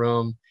bit more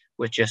room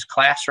with just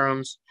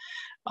classrooms.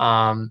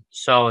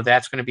 So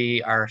that's going to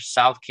be our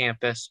South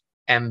Campus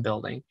M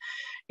building.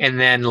 And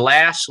then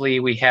lastly,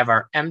 we have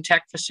our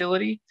MTech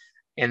facility,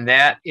 and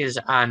that is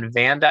on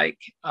Van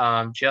Dyke,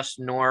 just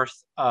north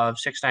of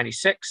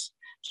 696,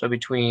 so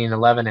between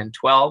 11 and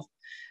 12.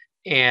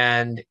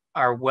 And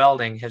our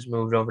welding has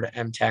moved over to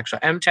MTech. So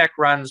MTech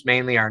runs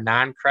mainly our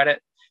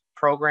non-credit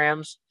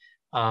programs,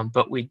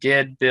 but we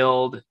did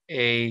build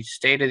a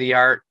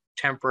state-of-the-art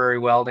temporary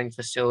welding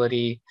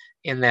facility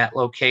in that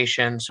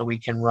location so we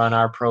can run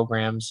our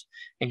programs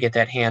and get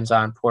that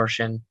hands-on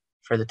portion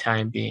for the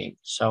time being.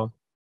 So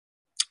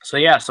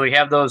yeah, so we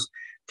have those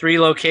 3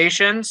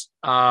 locations,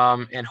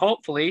 and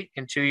hopefully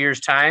in 2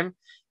 years' time,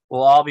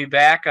 we'll all be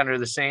back under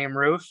the same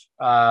roof,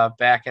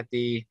 back at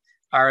the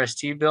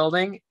RST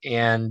building,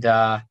 and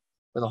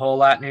with a whole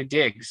lot new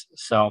digs.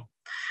 So,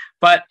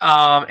 but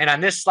and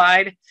on this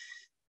slide,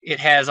 it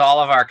has all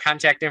of our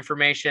contact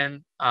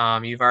information.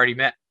 You've already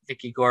met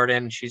Vicki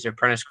Gordon. She's our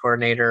apprentice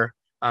coordinator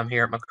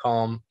here at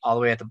Macomb. All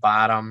the way at the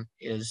bottom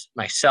is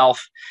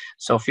myself.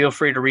 So feel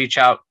free to reach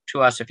out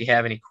to us if you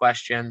have any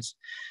questions.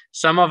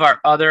 Some of our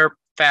other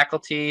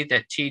faculty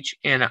that teach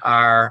in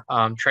our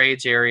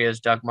trades areas,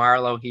 Doug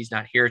Marlowe, he's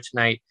not here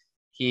tonight.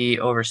 He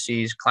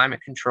oversees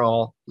climate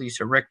control.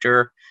 Lisa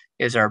Richter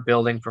is our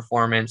building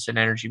performance and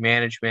energy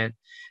management.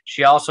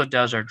 She also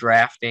does our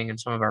drafting and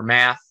some of our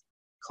math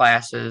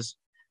classes.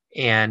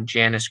 And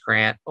Janice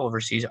Grant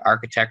oversees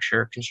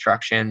architecture,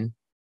 construction,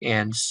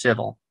 and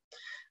civil.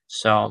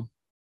 So,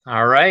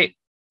 all right.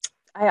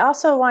 I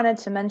also wanted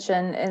to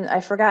mention, and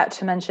I forgot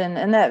to mention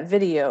in that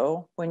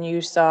video, when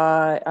you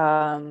saw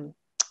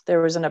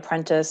there was an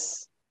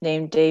apprentice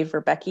named Dave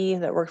Rebecki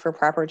that worked for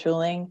Proper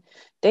Tooling.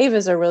 Dave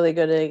is a really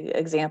good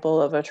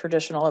example of a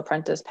traditional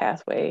apprentice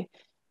pathway.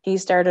 He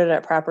started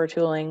at Proper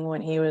Tooling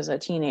when he was a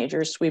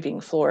teenager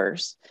sweeping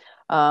floors.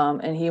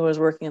 And he was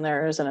working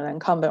there as an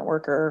incumbent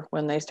worker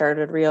when they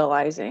started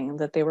realizing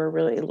that they were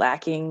really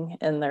lacking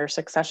in their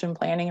succession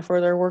planning for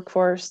their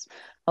workforce.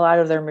 A lot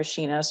of their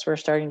machinists were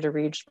starting to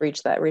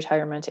reach that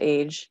retirement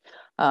age.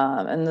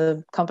 And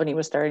the company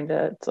was starting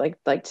to,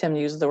 like Tim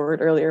used the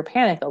word earlier,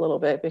 panic a little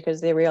bit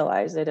because they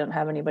realized they didn't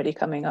have anybody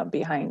coming up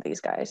behind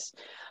these guys.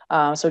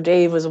 So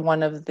Dave was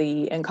one of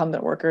the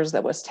incumbent workers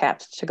that was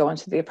tapped to go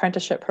into the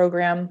apprenticeship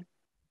program.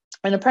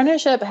 An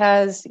apprenticeship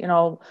has,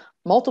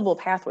 multiple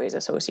pathways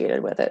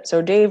associated with it.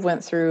 So Dave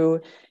went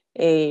through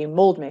a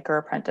mold maker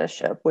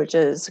apprenticeship, which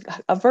is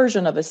a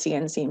version of a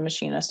CNC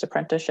machinist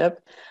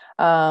apprenticeship.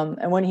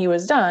 And when he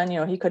was done,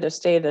 he could have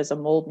stayed as a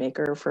mold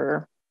maker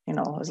for,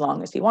 as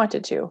long as he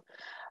wanted to.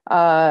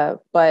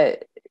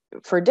 But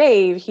for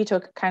Dave, he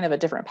took kind of a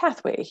different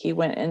pathway. He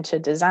went into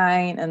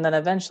design, and then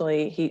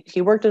eventually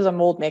he worked as a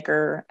mold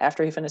maker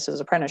after he finished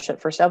his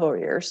apprenticeship for several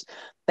years.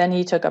 Then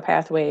he took a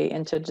pathway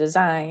into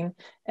design,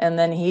 and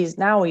then he's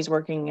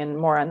working in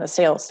more on the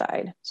sales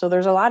side. So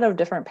there's a lot of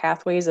different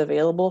pathways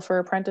available for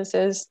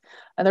apprentices,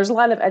 and there's a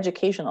lot of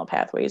educational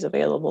pathways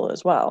available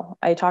as well.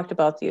 I talked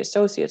about the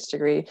associate's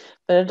degree,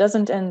 but it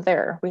doesn't end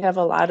there. We have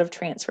a lot of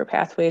transfer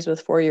pathways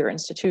with four-year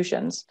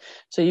institutions.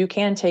 So you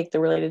can take the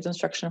related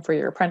instruction for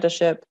your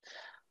apprenticeship,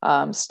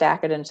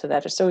 stack it into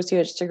that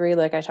associate's degree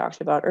like I talked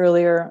about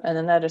earlier, and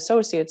then that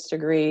associate's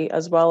degree,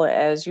 as well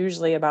as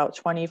usually about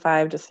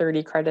 25 to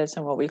 30 credits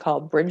in what we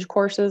call bridge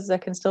courses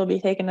that can still be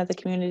taken at the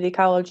community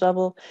college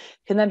level,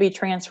 can then be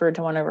transferred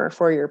to one of our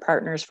four-year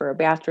partners for a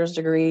bachelor's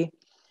degree.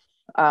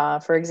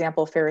 For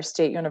example, Ferris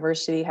State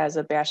University has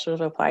a Bachelor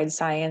of Applied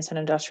Science and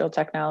Industrial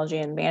Technology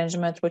and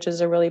Management, which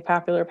is a really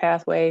popular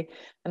pathway.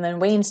 And then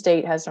Wayne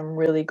State has some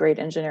really great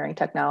engineering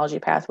technology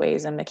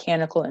pathways and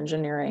mechanical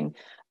engineering,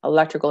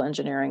 electrical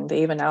engineering.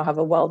 They even now have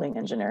a welding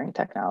engineering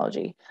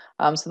technology.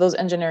 So those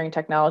engineering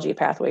technology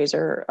pathways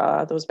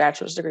those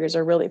bachelor's degrees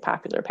are really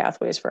popular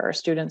pathways for our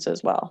students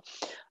as well.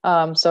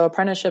 So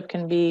apprenticeship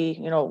can be,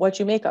 what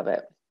you make of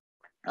it.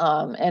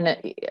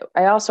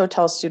 I also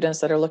tell students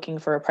that are looking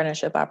for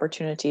apprenticeship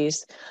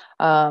opportunities,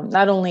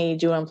 not only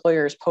do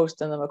employers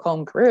post in the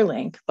Macomb Career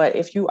Link, but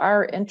if you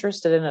are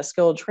interested in a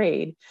skilled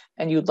trade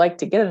and you'd like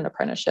to get an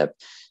apprenticeship,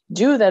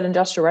 do that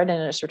industrial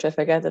readiness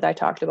certificate that I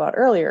talked about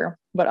earlier.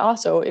 But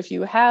also, if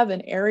you have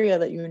an area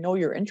that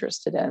you're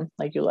interested in,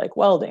 like you like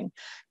welding,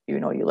 you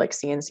like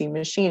CNC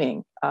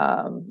machining,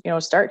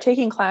 start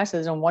taking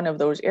classes in one of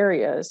those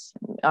areas,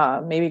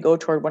 maybe go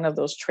toward one of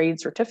those trade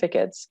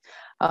certificates.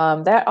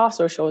 That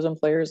also shows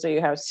employers that you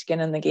have skin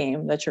in the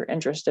game, that you're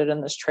interested in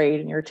this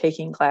trade and you're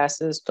taking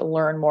classes to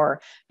learn more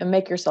and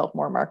make yourself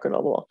more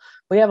marketable.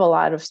 We have a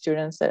lot of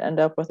students that end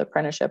up with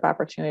apprenticeship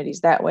opportunities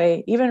that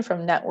way, even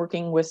from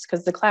networking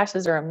because the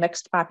classes are a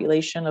mixed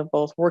population of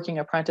both working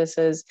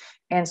apprentices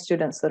and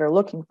students that are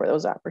looking for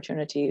those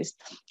opportunities.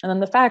 And then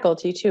the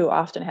faculty too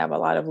often have a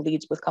lot of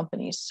leads with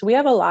companies. So we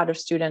have a lot of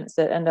students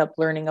that end up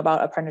learning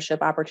about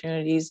apprenticeship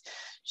opportunities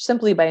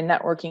simply by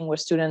networking with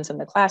students in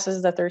the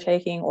classes that they're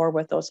taking or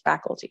with those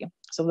faculty.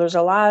 So there's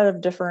a lot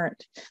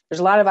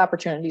of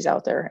opportunities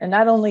out there. And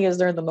not only is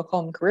there the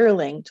Macomb Career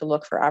Link to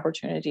look for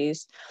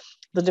opportunities,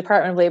 the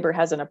Department of Labor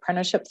has an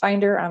apprenticeship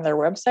finder on their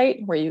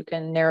website where you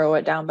can narrow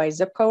it down by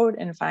zip code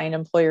and find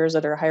employers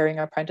that are hiring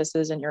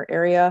apprentices in your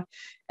area.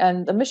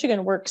 And the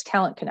Michigan Works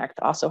Talent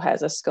Connect also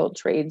has a skilled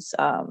trades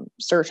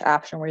search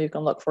option where you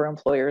can look for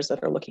employers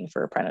that are looking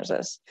for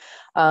apprentices.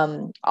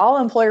 All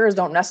employers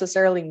don't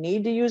necessarily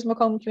need to use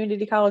Macomb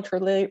Community College for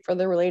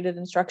the related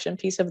instruction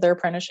piece of their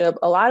apprenticeship.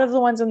 A lot of the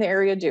ones in the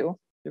area do.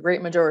 The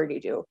great majority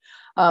do,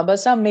 but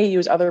some may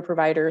use other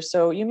providers.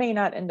 So you may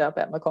not end up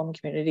at Macomb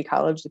Community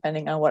College,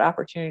 depending on what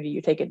opportunity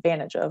you take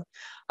advantage of.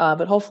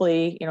 But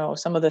hopefully,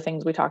 some of the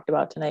things we talked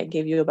about tonight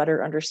gave you a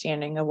better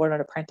understanding of what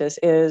an apprentice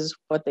is,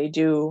 what they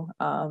do,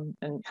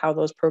 and how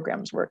those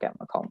programs work at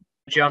Macomb.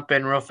 Jump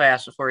in real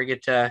fast before we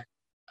get to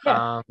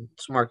some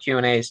more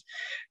Q&As.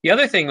 The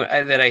other thing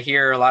that I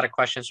hear a lot of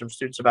questions from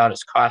students about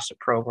is cost of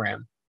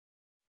program.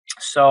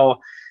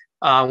 So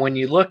when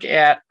you look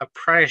at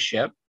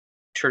apprenticeship,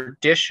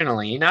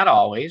 traditionally, not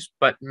always,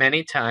 but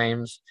many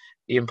times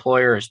the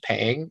employer is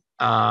paying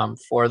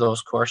for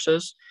those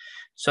courses.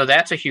 So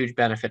that's a huge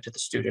benefit to the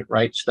student,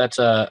 right? So that's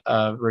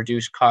a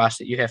reduced cost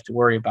that you have to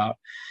worry about.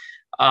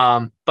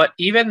 But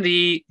even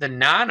the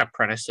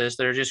non-apprentices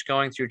that are just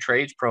going through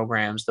trades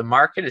programs, the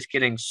market is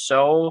getting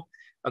so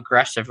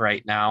aggressive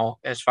right now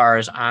as far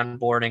as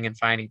onboarding and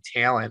finding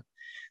talent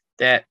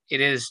that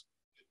it is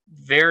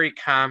very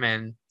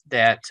common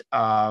that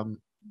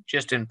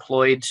just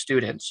employed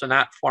students, so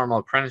not formal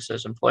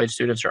apprentices, employed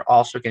students are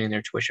also getting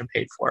their tuition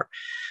paid for.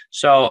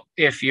 So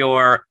if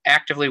you're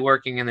actively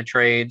working in the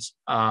trades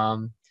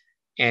and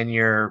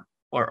you're,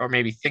 or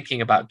maybe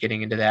thinking about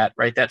getting into that,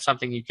 right, that's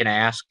something you can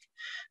ask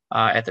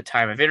at the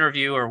time of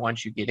interview or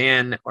once you get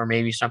in, or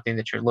maybe something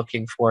that you're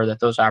looking for, that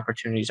those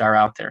opportunities are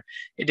out there.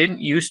 It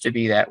didn't used to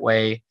be that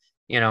way,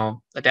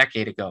 a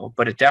decade ago,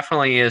 but it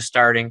definitely is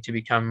starting to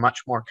become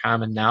much more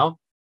common now.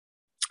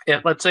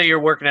 Let's say you're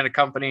working at a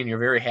company and you're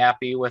very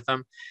happy with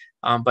them,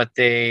 but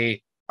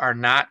they are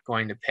not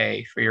going to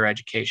pay for your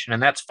education,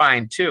 and that's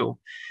fine too.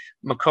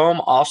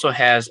 Macomb also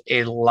has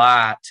a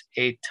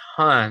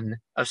ton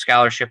of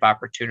scholarship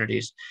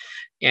opportunities,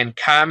 and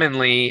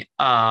commonly,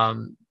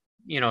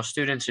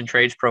 students in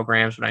trades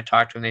programs, when I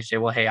talk to them, they say,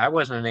 well, hey, I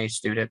wasn't an A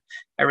student.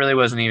 I really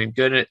wasn't even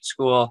good at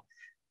school.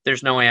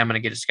 There's no way I'm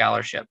going to get a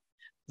scholarship.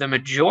 The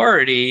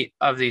majority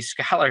of these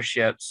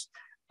scholarships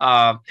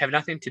have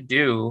nothing to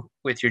do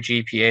with your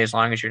GPA, as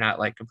long as you're not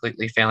like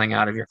completely failing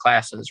out of your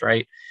classes,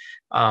 right?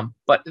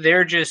 But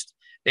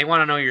they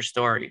want to know your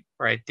story,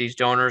 right? These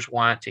donors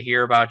want to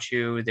hear about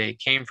you. They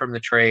came from the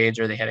trades,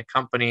 or they had a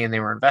company and they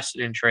were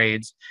invested in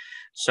trades.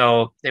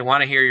 So they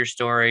want to hear your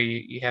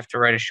story. You have to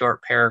write a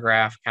short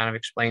paragraph, kind of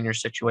explain your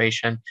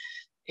situation,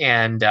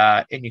 and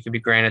you can be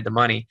granted the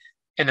money.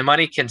 And the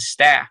money can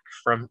stack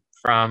from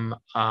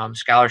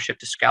scholarship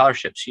to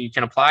scholarship. So you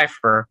can apply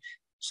for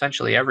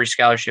essentially every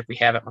scholarship we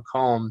have at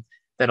Macomb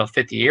that'll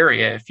fit the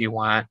area if you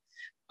want.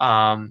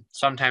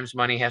 Sometimes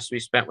money has to be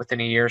spent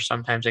within a year.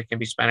 Sometimes it can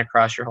be spent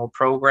across your whole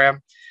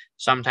program.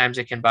 Sometimes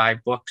it can buy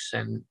books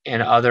and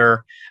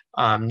other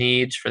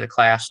needs for the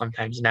class,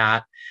 sometimes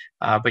not.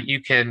 But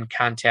you can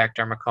contact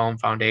our Macomb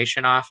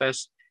Foundation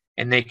office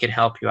and they can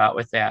help you out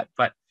with that.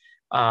 But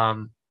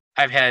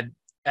I've had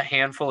a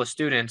handful of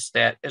students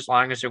that, as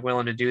long as they're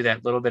willing to do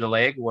that little bit of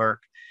legwork,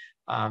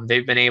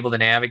 they've been able to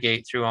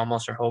navigate through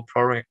almost their whole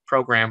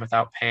program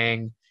without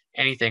paying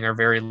anything or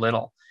very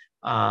little,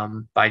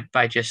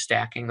 by just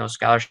stacking those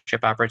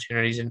scholarship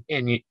opportunities.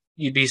 And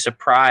you'd be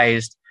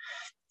surprised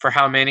for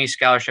how many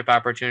scholarship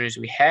opportunities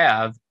we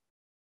have,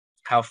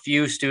 how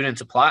few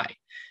students apply,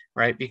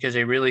 right? Because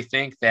they really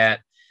think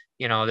that,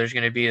 there's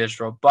going to be this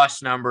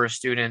robust number of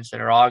students that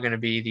are all going to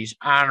be these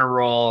honor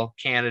roll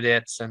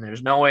candidates, and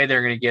there's no way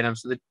they're going to get them.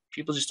 So that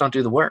people just don't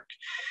do the work.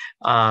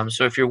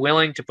 So if you're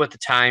willing to put the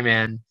time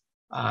in,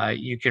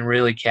 you can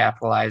really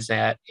capitalize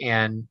that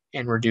and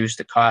reduce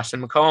the cost.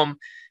 And Macomb,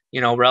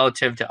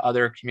 relative to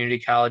other community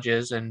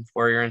colleges and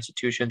four-year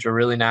institutions, are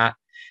really not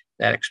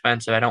that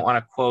expensive. I don't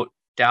want to quote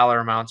dollar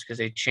amounts because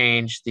they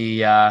changed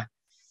the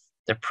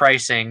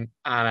pricing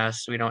on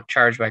us. We don't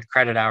charge by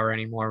credit hour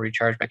anymore. We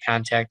charge by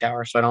contact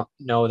hour. So I don't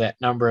know that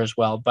number as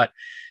well, but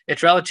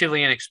it's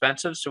relatively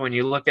inexpensive. So when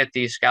you look at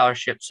these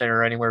scholarships that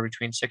are anywhere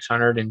between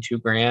 $600 and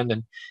 $2,000,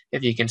 and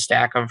if you can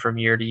stack them from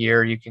year to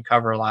year, you can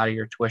cover a lot of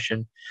your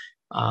tuition.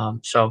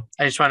 So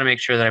I just want to make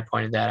sure that I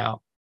pointed that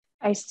out.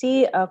 I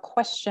see a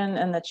question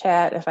in the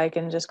chat, if I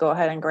can just go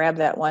ahead and grab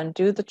that one.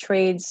 Do the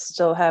trades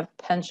still have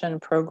pension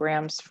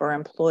programs for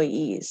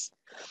employees?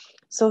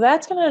 So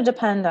that's going to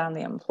depend on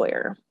the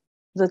employer.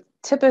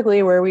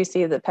 Typically where we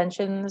see the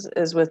pensions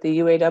is with the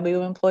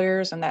UAW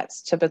employers, and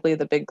that's typically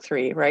the big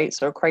three, right?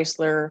 So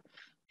Chrysler,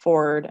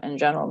 Ford, and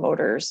General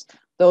Motors.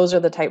 Those are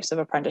the types of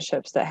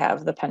apprenticeships that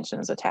have the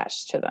pensions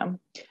attached to them.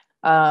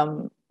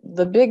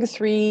 The big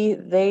three,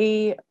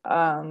 they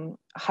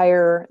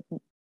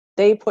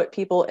they put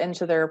people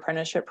into their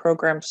apprenticeship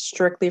program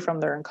strictly from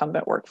their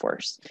incumbent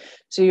workforce.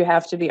 So you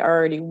have to be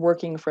already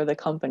working for the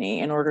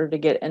company in order to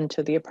get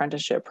into the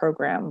apprenticeship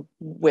program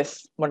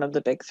with one of the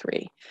big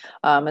three.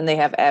 And they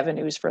have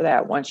avenues for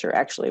that once you're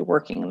actually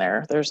working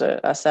there. There's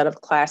a set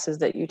of classes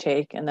that you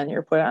take, and then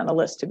you're put on a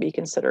list to be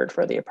considered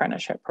for the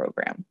apprenticeship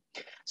program.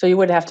 So you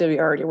would have to be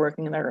already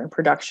working there in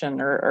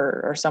production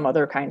or some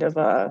other kind of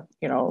a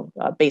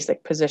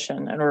basic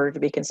position in order to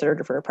be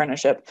considered for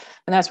apprenticeship.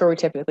 And that's where we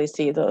typically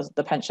see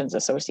the pensions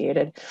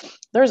associated.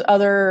 There's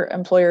other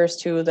employers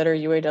too that are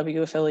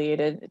UAW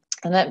affiliated.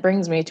 And that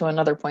brings me to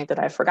another point that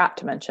I forgot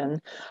to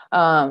mention.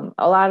 A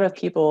lot of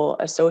people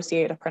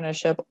associate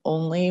apprenticeship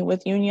only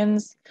with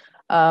unions.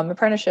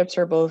 Apprenticeships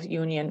are both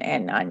union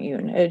and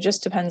non-union. It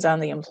just depends on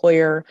the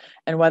employer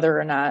and whether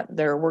or not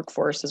their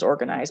workforce is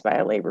organized by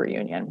a labor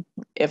union.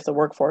 If the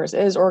workforce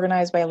is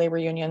organized by a labor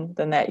union,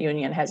 then that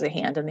union has a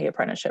hand in the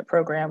apprenticeship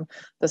program,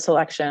 the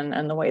selection,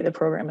 and the way the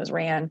program is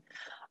ran.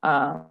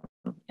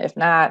 If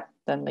not,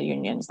 then the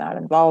union's not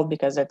involved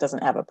because it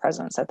doesn't have a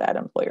presence at that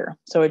employer.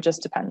 So it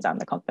just depends on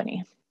the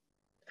company.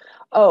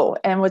 Oh,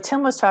 and what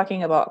Tim was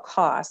talking about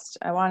cost,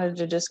 I wanted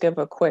to just give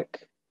a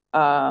quick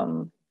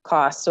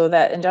cost. So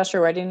that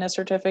industrial readiness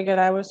certificate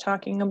I was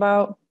talking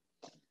about,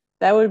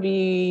 that would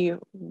be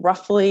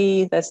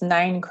roughly, that's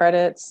 9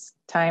 credits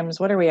times,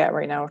 what are we at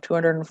right now?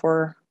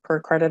 204 per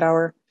credit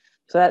hour.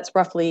 So that's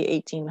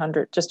roughly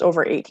 $1,800, just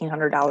over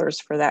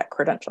 $1,800 for that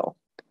credential.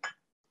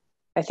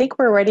 I think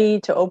we're ready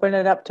to open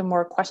it up to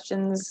more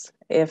questions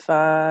if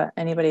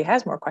anybody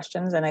has more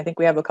questions. And I think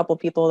we have a couple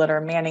people that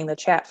are manning the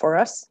chat for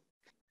us.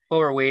 While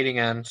we're waiting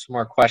on some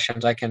more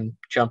questions, I can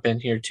jump in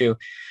here too.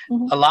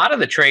 Mm-hmm. A lot of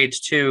the trades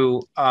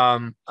too,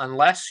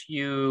 unless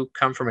you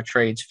come from a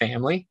trades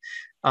family,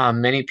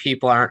 many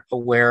people aren't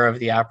aware of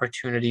the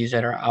opportunities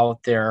that are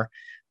out there.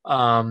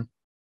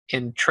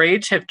 And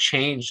trades have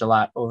changed a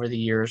lot over the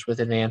years with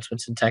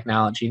advancements in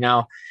technology.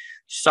 Now,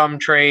 some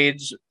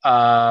trades,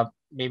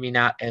 maybe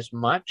not as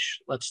much.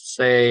 Let's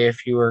say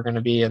if you were going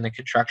to be in the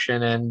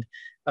construction end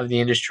of the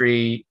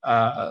industry,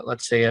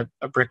 let's say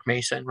a brick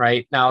mason,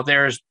 right? Now,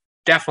 there's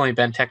definitely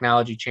been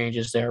technology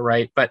changes there,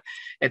 right? But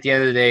at the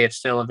end of the day, it's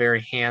still a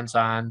very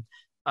hands-on,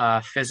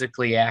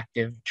 physically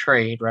active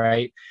trade,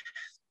 right?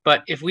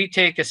 But if we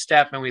take a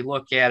step and we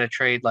look at a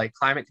trade like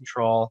climate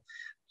control,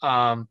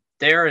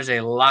 there is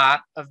a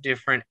lot of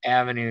different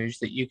avenues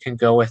that you can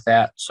go with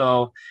that.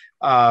 So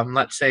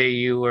let's say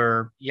you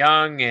were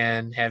young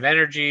and have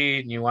energy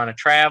and you want to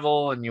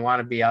travel and you want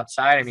to be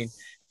outside. I mean,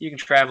 you can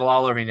travel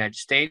all over the United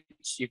States.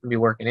 You can be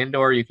working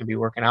indoor. You can be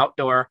working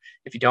outdoor.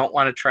 If you don't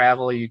want to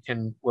travel, you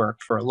can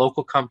work for a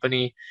local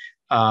company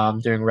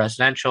doing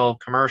residential,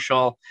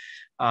 commercial.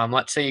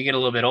 Let's say you get a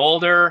little bit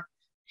older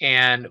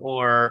and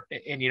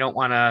you don't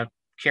want to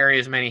carry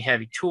as many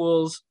heavy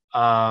tools.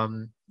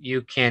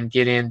 You can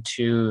get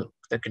into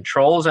the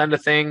controls end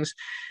of things.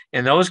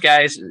 And those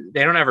guys,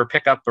 they don't ever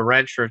pick up a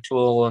wrench or a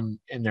tool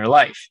in their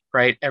life,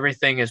 right?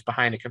 Everything is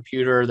behind a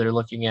computer. They're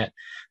looking at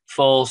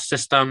full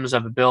systems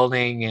of a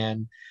building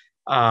and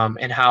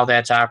how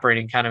that's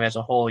operating kind of as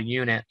a whole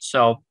unit.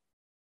 So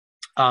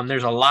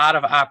there's a lot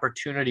of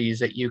opportunities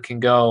that you can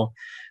go.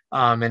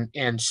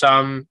 And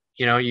some,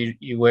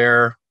 you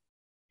wear,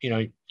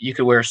 you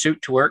could wear a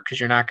suit to work because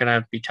you're not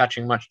going to be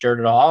touching much dirt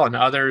at all. And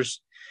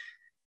others,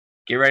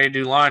 get ready to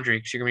do laundry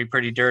because you're going to be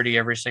pretty dirty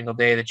every single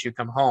day that you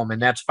come home.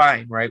 And that's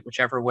fine, right?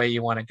 Whichever way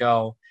you want to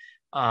go.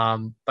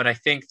 But I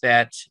think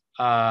that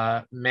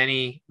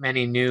many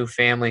new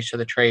families to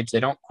the trades, they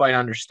don't quite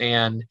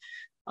understand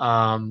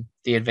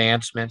the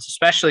advancements,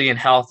 especially in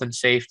health and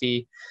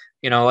safety.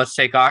 Let's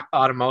take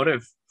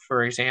automotive,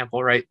 for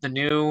example, right? The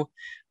new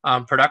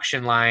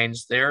production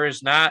lines, there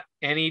is not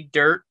any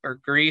dirt or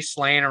grease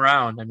laying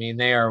around. I mean,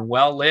 they are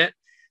well lit,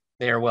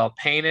 they are well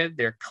painted,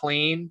 they're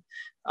clean.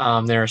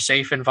 They're a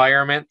safe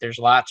environment. There's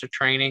lots of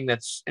training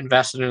that's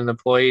invested in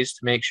employees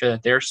to make sure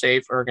that they're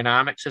safe.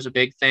 Ergonomics is a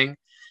big thing.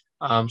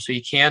 So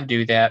you can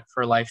do that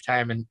for a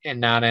lifetime and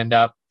not end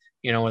up,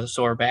 with a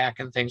sore back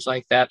and things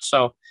like that.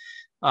 So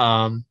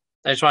I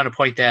just want to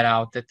point that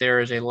out, that there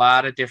is a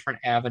lot of different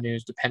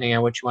avenues depending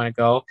on what you want to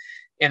go.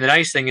 And the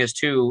nice thing is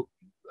too,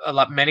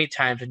 many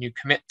times when you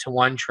commit to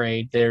one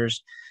trade,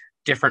 there's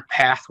different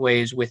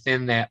pathways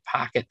within that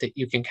pocket that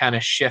you can kind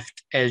of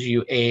shift as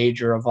you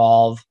age or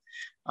evolve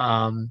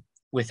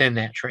within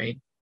that trade.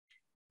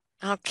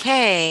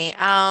 Okay.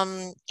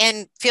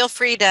 And feel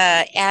free to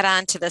add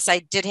on to this. I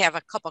did have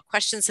a couple of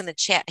questions in the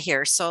chat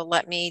here, so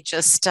let me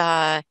just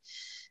go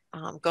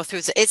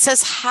through. It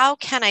says, how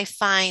can I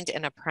find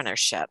an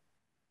apprenticeship?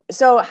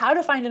 So how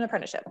to find an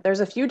apprenticeship? There's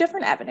a few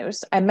different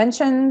avenues. I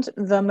mentioned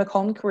the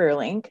Macomb Career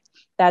Link.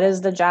 That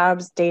is the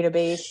jobs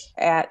database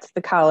at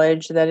the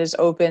college that is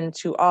open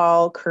to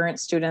all current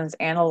students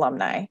and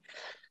alumni.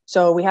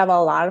 So we have a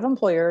lot of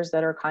employers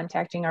that are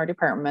contacting our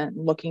department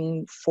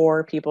looking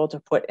for people to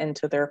put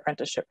into their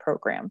apprenticeship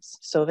programs.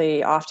 So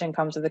they often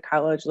come to the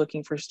college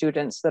looking for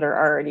students that are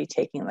already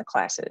taking the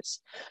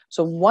classes.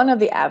 So one of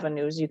the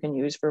avenues you can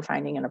use for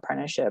finding an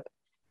apprenticeship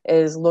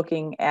is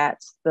looking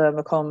at the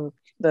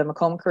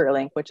Macomb Career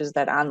Link, which is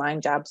that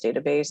online jobs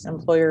database.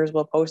 Employers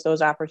will post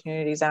those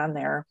opportunities on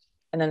there,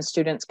 and then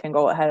students can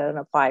go ahead and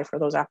apply for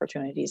those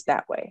opportunities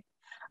that way.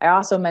 I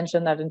also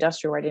mentioned that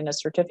industrial readiness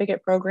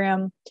certificate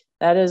program.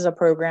 That is a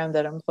program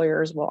that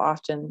employers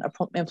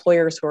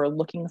who are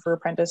looking for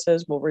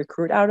apprentices will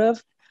recruit out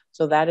of.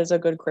 So that is a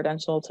good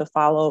credential to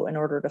follow in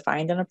order to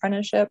find an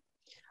apprenticeship.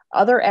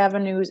 Other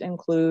avenues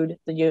include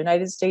the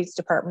United States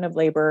Department of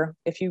Labor.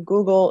 If you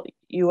Google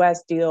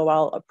US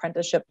DOL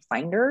Apprenticeship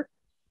Finder,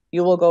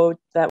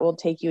 that will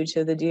take you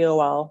to the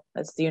DOL.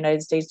 That's the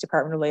United States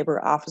Department of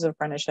Labor Office of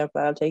Apprenticeship.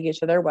 That'll take you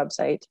to their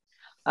website.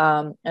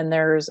 And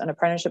there's an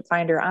apprenticeship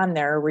finder on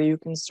there where you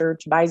can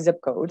search by zip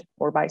code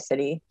or by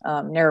city,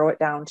 narrow it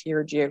down to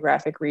your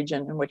geographic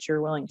region in which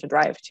you're willing to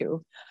drive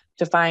to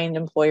find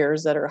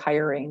employers that are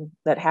hiring,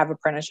 that have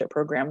apprenticeship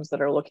programs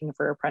that are looking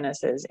for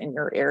apprentices in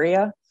your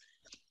area.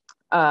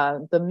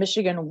 The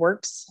Michigan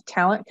Works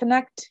Talent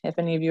Connect, if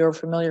any of you are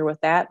familiar with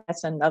that,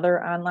 that's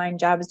another online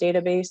jobs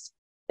database.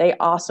 They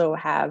also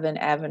have an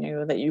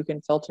avenue that you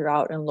can filter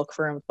out and look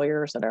for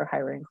employers that are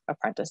hiring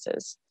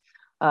apprentices.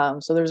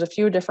 So there's a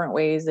few different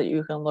ways that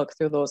you can look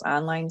through those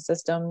online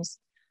systems.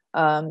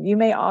 You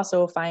may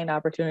also find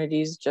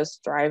opportunities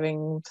just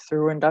driving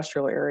through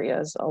industrial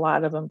areas. A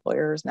lot of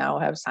employers now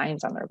have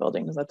signs on their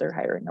buildings that they're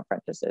hiring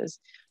apprentices.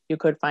 You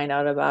could find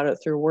out about it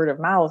through word of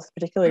mouth,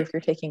 particularly if you're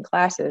taking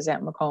classes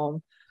at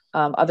Macomb.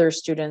 Other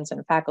students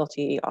and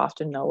faculty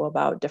often know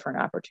about different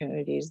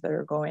opportunities that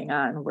are going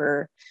on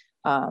where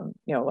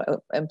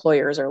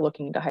employers are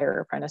looking to hire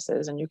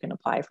apprentices, and you can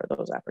apply for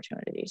those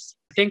opportunities.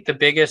 I think the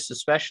biggest,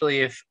 especially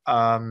if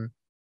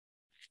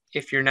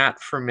you're not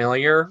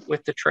familiar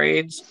with the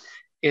trades,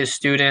 is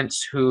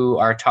students who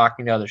are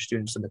talking to other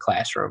students in the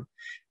classroom.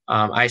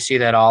 I see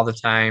that all the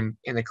time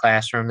in the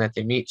classroom, that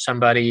they meet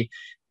somebody,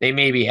 they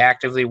may be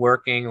actively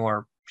working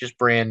or just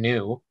brand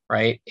new,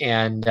 right?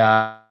 And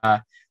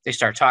they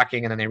start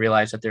talking, and then they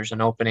realize that there's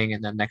an opening,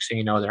 and then next thing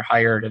you know, they're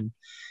hired, and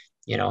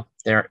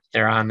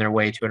they're on their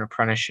way to an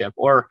apprenticeship.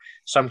 Or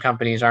some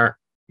companies aren't,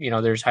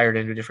 they're just hired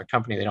into a different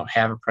company, they don't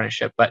have an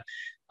apprenticeship. But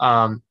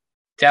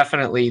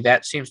definitely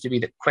that seems to be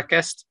the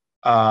quickest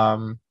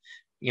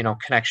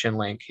connection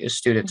link, is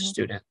student to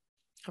student.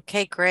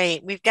 Okay,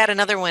 great. We've got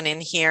another one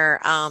in here.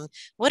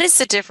 What is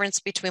the difference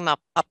between a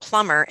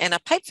plumber and a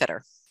pipe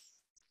fitter?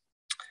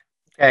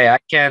 Okay, I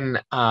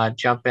can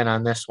jump in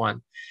on this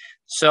one.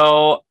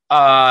 So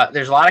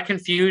there's a lot of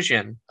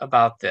confusion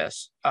about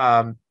this.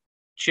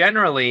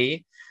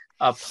 Generally,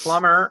 a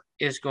plumber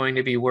is going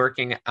to be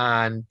working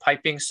on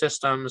piping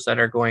systems that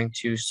are going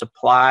to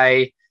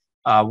supply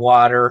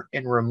water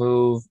and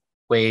remove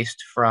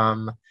waste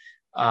from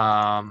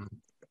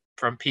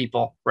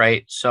people,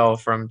 right? So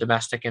from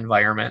domestic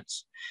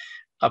environments.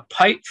 A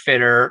pipe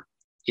fitter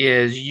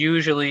is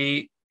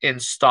usually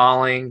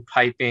installing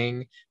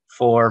piping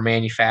for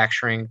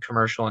manufacturing,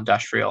 commercial,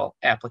 industrial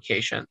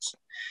applications.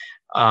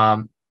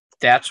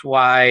 That's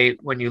why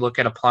when you look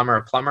at a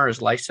plumber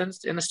is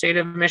licensed in the state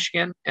of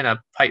Michigan, and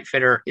a pipe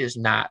fitter is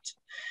not.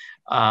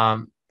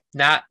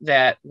 Not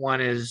that one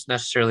is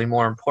necessarily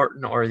more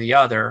important or the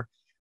other,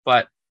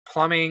 but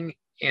plumbing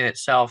in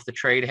itself, the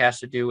trade, has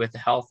to do with the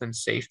health and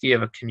safety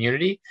of a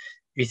community.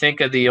 If you think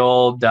of the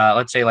old,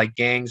 let's say like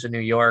Gangs of New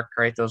York,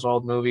 right? Those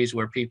old movies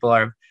where people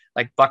are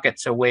like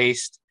buckets of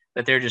waste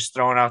that they're just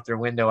throwing out their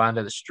window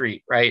onto the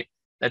street, right?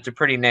 That's a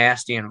pretty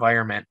nasty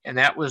environment. And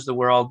that was the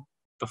world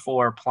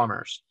before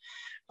plumbers.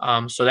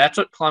 So that's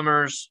what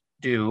plumbers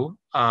do,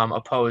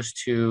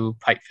 opposed to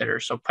pipe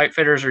fitters. So pipe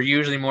fitters are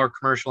usually more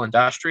commercial,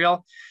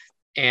 industrial,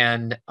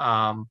 and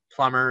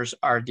plumbers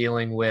are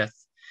dealing with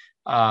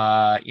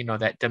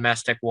that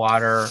domestic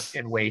water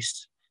and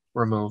waste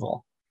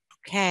removal.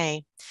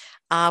 Okay.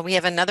 We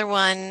have another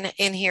one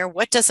in here.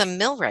 What does a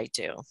millwright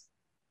do?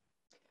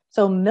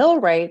 So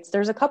millwrights,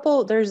 there's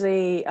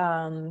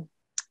a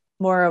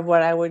more of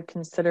what I would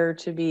consider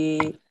to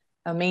be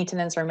a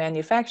maintenance or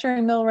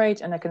manufacturing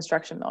millwright and a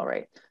construction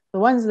millwright. The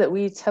ones that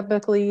we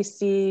typically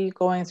see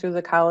going through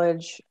the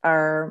college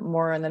are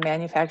more in the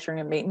manufacturing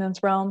and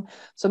maintenance realm.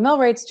 So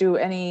millwrights do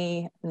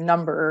any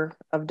number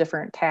of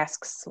different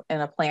tasks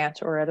in a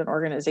plant or at an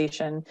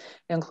organization,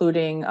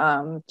 including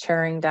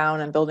tearing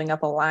down and building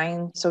up a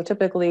line. So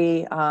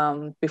typically,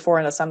 before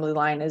an assembly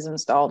line is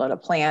installed at a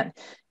plant,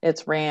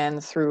 it's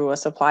ran through a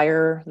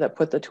supplier that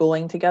put the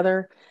tooling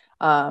together.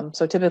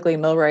 So typically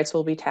millwrights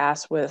will be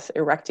tasked with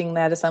erecting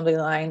that assembly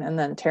line and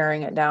then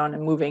tearing it down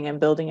and moving and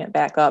building it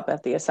back up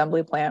at the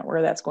assembly plant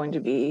where that's going to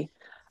be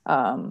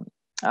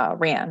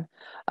ran.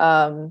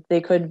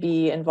 They could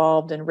be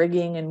involved in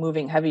rigging and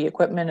moving heavy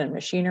equipment and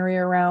machinery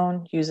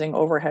around using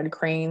overhead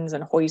cranes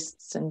and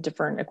hoists and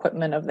different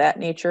equipment of that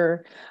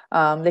nature.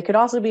 They could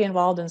also be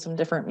involved in some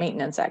different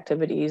maintenance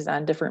activities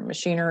on different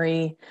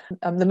machinery.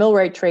 The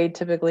millwright trade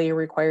typically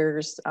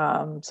requires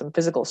some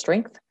physical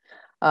strength.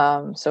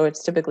 So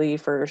it's typically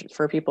for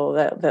people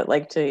that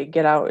like to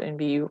get out and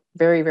be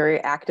very, very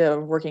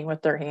active, working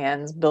with their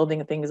hands,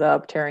 building things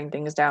up, tearing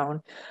things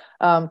down.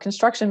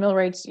 Construction mill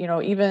rates,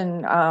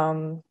 even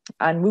on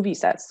movie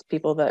sets,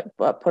 people that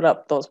put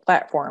up those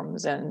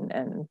platforms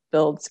and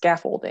build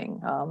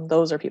scaffolding,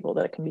 those are people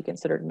that can be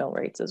considered mill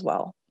rates as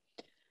well.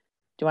 Do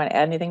you want to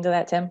add anything to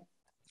that, Tim?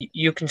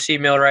 You can see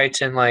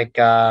millwrights in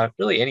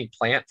really any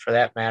plant for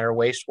that matter,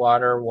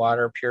 wastewater,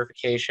 water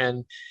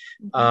purification.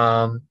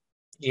 The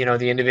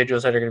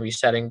individuals that are going to be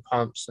setting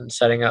pumps and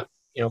setting up,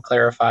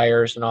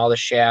 clarifiers and all the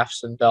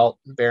shafts and belt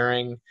and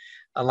bearing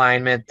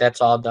alignment,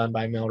 that's all done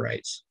by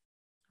millwrights.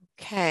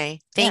 Okay,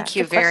 thank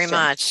you very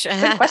much.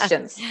 Good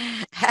questions.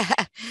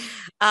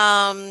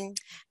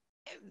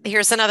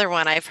 Here's another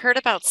one. I've heard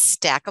about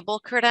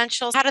stackable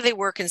credentials. How do they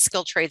work in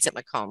skilled trades at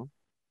Macomb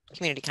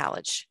Community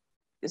College?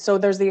 So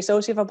there's the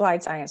Associate of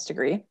Applied Science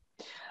degree.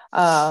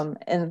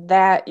 And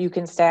that you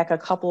can stack a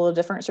couple of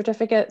different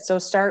certificates. So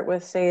start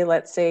with,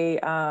 let's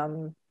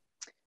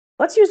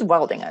use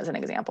welding as an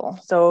example.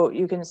 So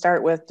you can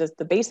start with just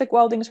the basic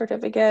welding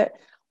certificate.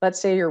 Let's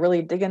say you're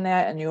really digging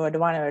that and you would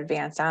want to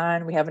advance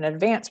on. We have an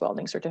advanced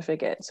welding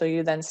certificate. So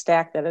you then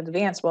stack that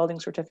advanced welding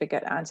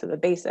certificate onto the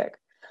basic.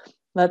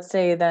 Let's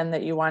say then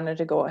that you wanted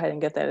to go ahead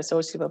and get that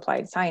Associate of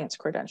Applied Science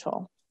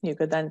credential. You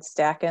could then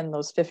stack in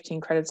those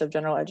 15 credits of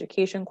general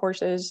education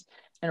courses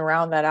and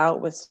round that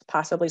out with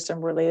possibly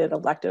some related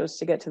electives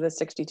to get to the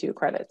 62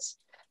 credits.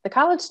 The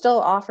college still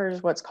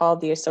offers what's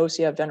called the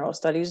Associate of General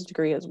Studies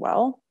degree as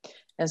well.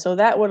 And so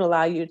that would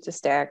allow you to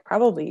stack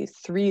probably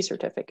 3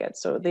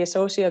 certificates. So the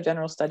Associate of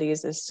General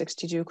Studies is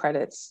 62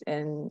 credits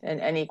in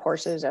any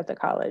courses at the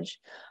college.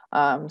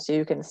 So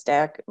you can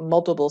stack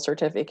multiple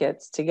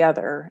certificates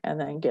together and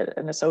then get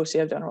an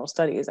Associate of General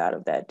Studies out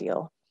of that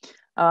deal.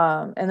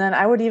 And then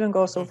I would even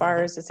go so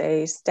far as to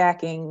say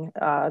stacking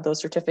those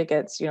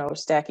certificates,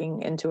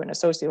 stacking into an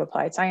Associate of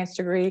Applied Science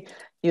degree.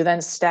 You then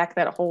stack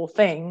that whole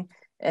thing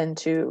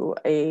into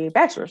a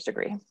bachelor's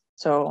degree.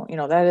 So,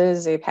 that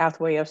is a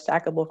pathway of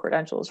stackable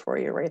credentials for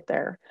you right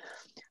there.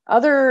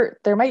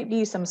 There might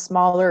be some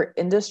smaller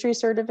industry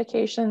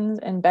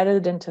certifications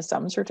embedded into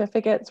some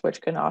certificates,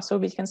 which can also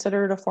be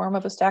considered a form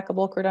of a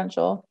stackable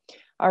credential.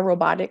 Our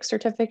robotics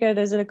certificate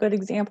is a good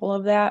example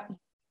of that.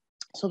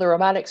 So the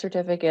robotics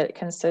certificate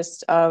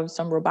consists of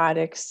some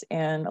robotics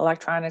and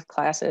electronics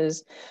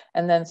classes.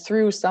 And then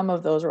through some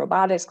of those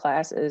robotics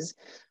classes,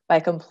 by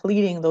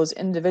completing those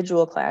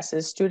individual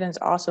classes, students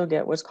also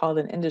get what's called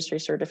an industry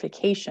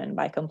certification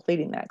by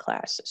completing that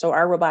class. So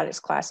our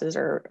robotics classes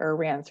are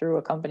ran through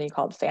a company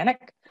called FANUC,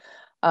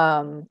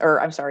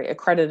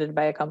 accredited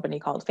by a company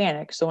called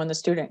FANUC. So when the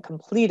student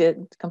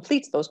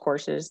completes those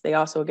courses, they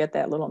also get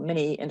that little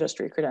mini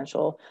industry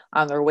credential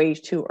on their way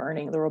to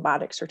earning the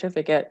robotics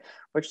certificate,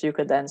 which you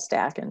could then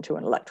stack into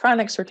an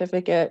electronics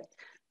certificate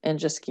and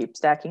just keep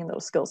stacking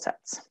those skill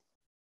sets.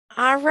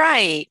 All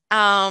right.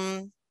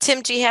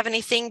 Tim, do you have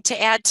anything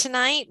to add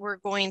tonight? We're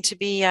going to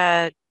be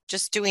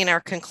just doing our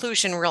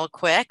conclusion real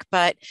quick,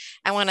 but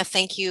I want to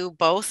thank you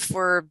both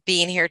for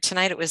being here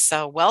tonight. It was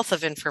a wealth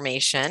of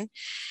information.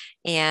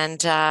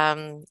 And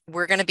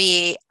we're going to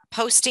be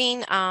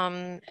posting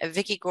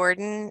Vicki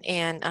Gordon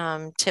and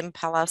Tim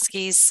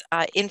Pawlowski's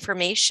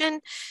information.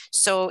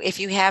 So if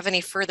you have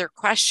any further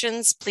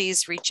questions,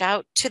 please reach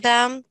out to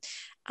them.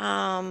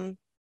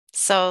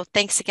 So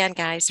thanks again,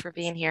 guys, for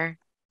being here.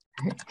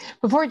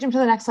 Before we jump to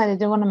the next slide, I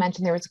did want to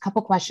mention there was a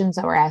couple questions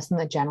that were asked in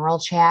the general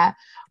chat,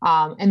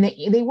 and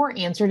they were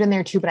answered in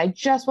there too, but I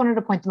just wanted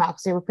to point them out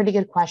because they were pretty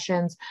good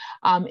questions.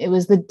 It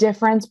was the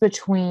difference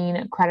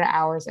between credit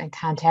hours and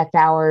contact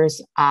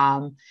hours,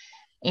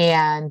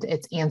 and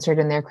it's answered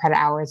in there. Credit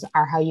hours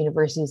are how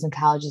universities and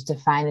colleges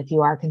define if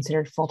you are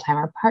considered full-time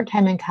or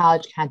part-time in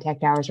college.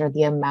 Contact hours are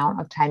the amount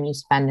of time you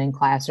spend in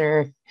class, or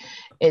if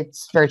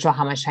it's virtual,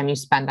 how much time you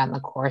spend on the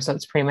course. So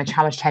it's pretty much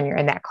how much time you're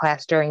in that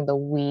class during the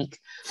week.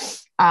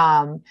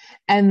 And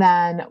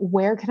then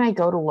where can I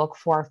go to look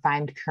for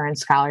find current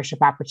scholarship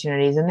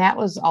opportunities? And that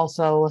was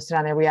also listed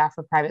on there. We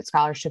offer private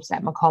scholarships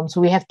at Macomb.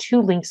 So we have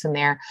 2 links in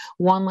there.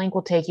 One link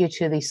will take you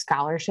to the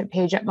scholarship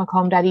page at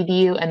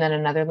macomb.edu. And then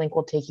another link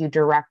will take you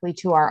directly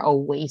to our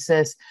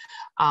Oasis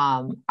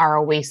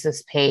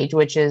page,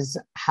 which is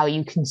how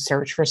you can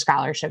search for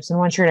scholarships. And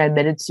once you're an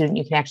admitted student,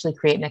 you can actually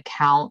create an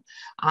account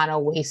on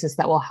Oasis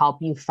that will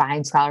help you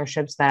find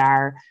scholarships that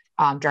are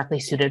directly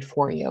suited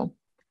for you.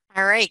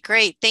 All right,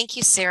 great. Thank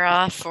you,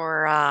 Sarah,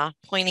 for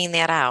pointing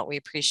that out. We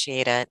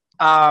appreciate it.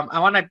 I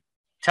want to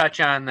touch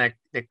on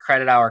the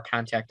credit hour,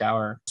 contact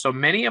hour. So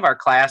many of our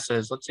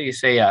classes, let's say you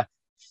say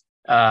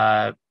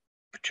a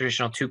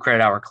traditional 2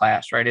 credit hour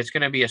class, right? It's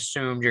going to be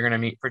assumed you're going to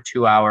meet for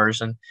 2 hours.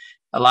 And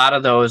a lot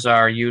of those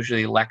are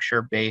usually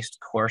lecture-based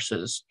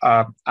courses.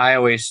 I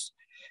always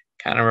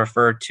kind of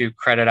refer to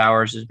credit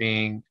hours as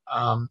being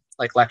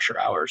like lecture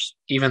hours,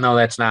 even though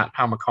that's not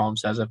how Macomb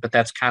says it, but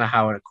that's kind of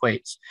how it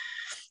equates.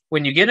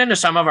 When you get into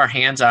some of our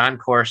hands-on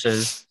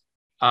courses,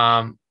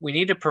 we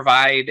need to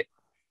provide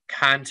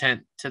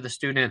content to the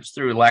students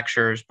through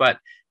lectures, but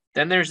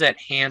Then there's that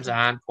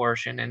hands-on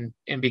portion.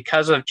 And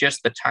because of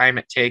just the time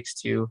it takes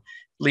to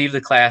leave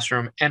the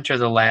classroom, enter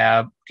the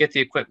lab, get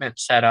the equipment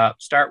set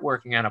up, start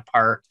working on a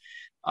part,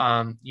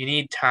 you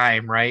need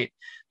time, right?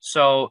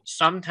 So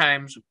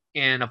sometimes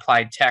in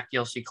applied tech,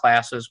 you'll see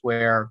classes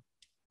where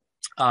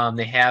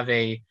they have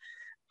a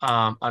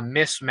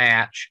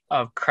mismatch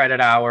of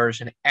credit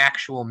hours and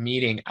actual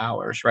meeting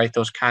hours, right?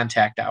 Those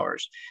contact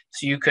hours.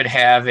 So you could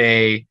have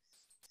a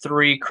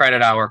 3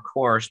 credit hour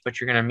course, but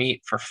you're going to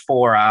meet for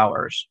 4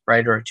 hours,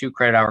 right? Or a 2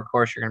 credit hour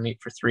course, you're going to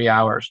meet for 3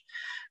 hours.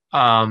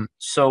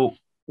 So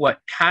what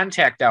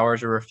contact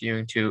hours are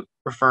referring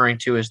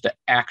to is the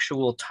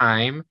actual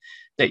time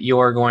that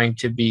you're going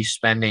to be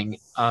spending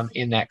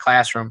in that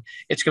classroom.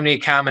 It's going to be a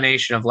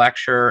combination of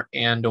lecture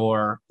and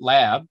or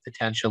lab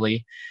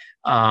potentially,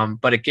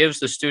 but it gives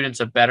the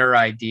students a better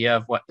idea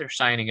of what they're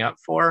signing up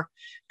for,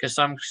 because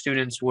some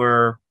students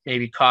were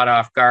maybe caught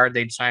off guard.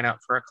 They'd sign up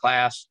for a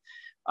class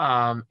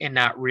and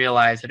not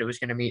realize that it was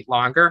going to meet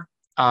longer,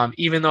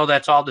 even though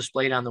that's all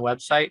displayed on the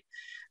website.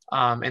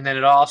 And then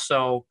it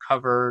also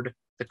covered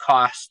the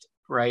cost,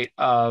 right,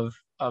 of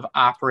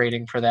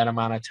operating for that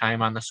amount of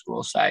time on the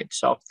school side.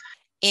 So,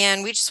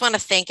 and we just want to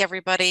thank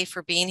everybody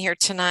for being here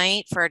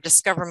tonight for our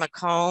Discover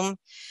Macomb.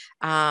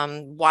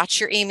 Watch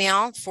your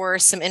email for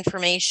some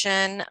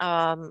information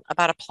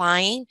about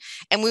applying,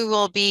 and we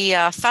will be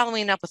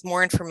following up with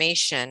more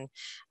information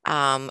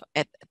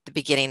at the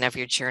beginning of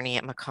your journey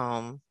at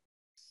Macomb.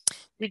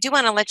 We do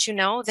want to let you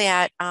know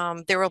that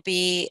there will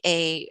be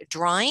a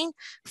drawing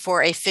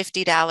for a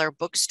 $50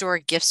 bookstore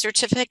gift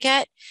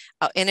certificate,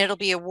 and it'll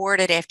be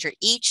awarded after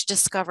each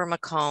Discover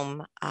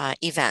Macomb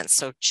event.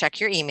 So check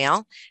your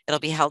email. It'll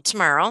be held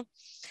tomorrow.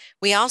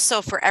 We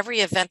also, for every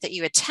event that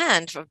you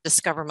attend of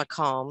Discover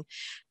Macomb,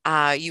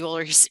 you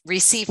will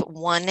receive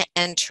 1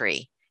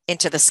 entry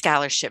into the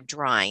scholarship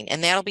drawing,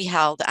 and that'll be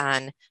held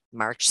on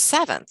March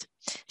 7th.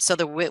 So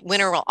the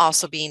winner will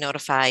also be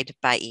notified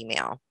by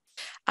email.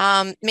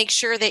 Make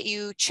sure that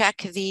you check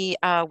the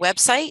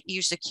website,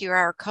 use the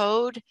QR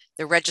code.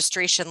 The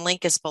registration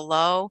link is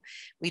below.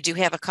 We do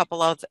have a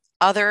couple of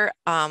other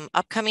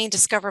upcoming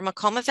Discover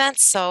Macomb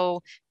events,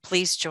 so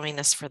please join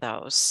us for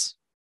those.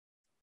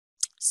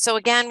 So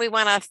again, we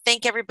want to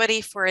thank everybody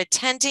for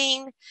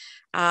attending.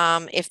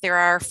 If there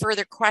are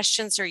further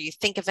questions or you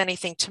think of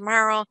anything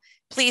tomorrow,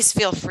 please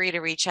feel free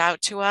to reach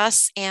out to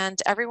us, and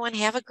everyone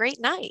have a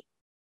great night.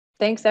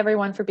 Thanks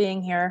everyone for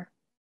being here.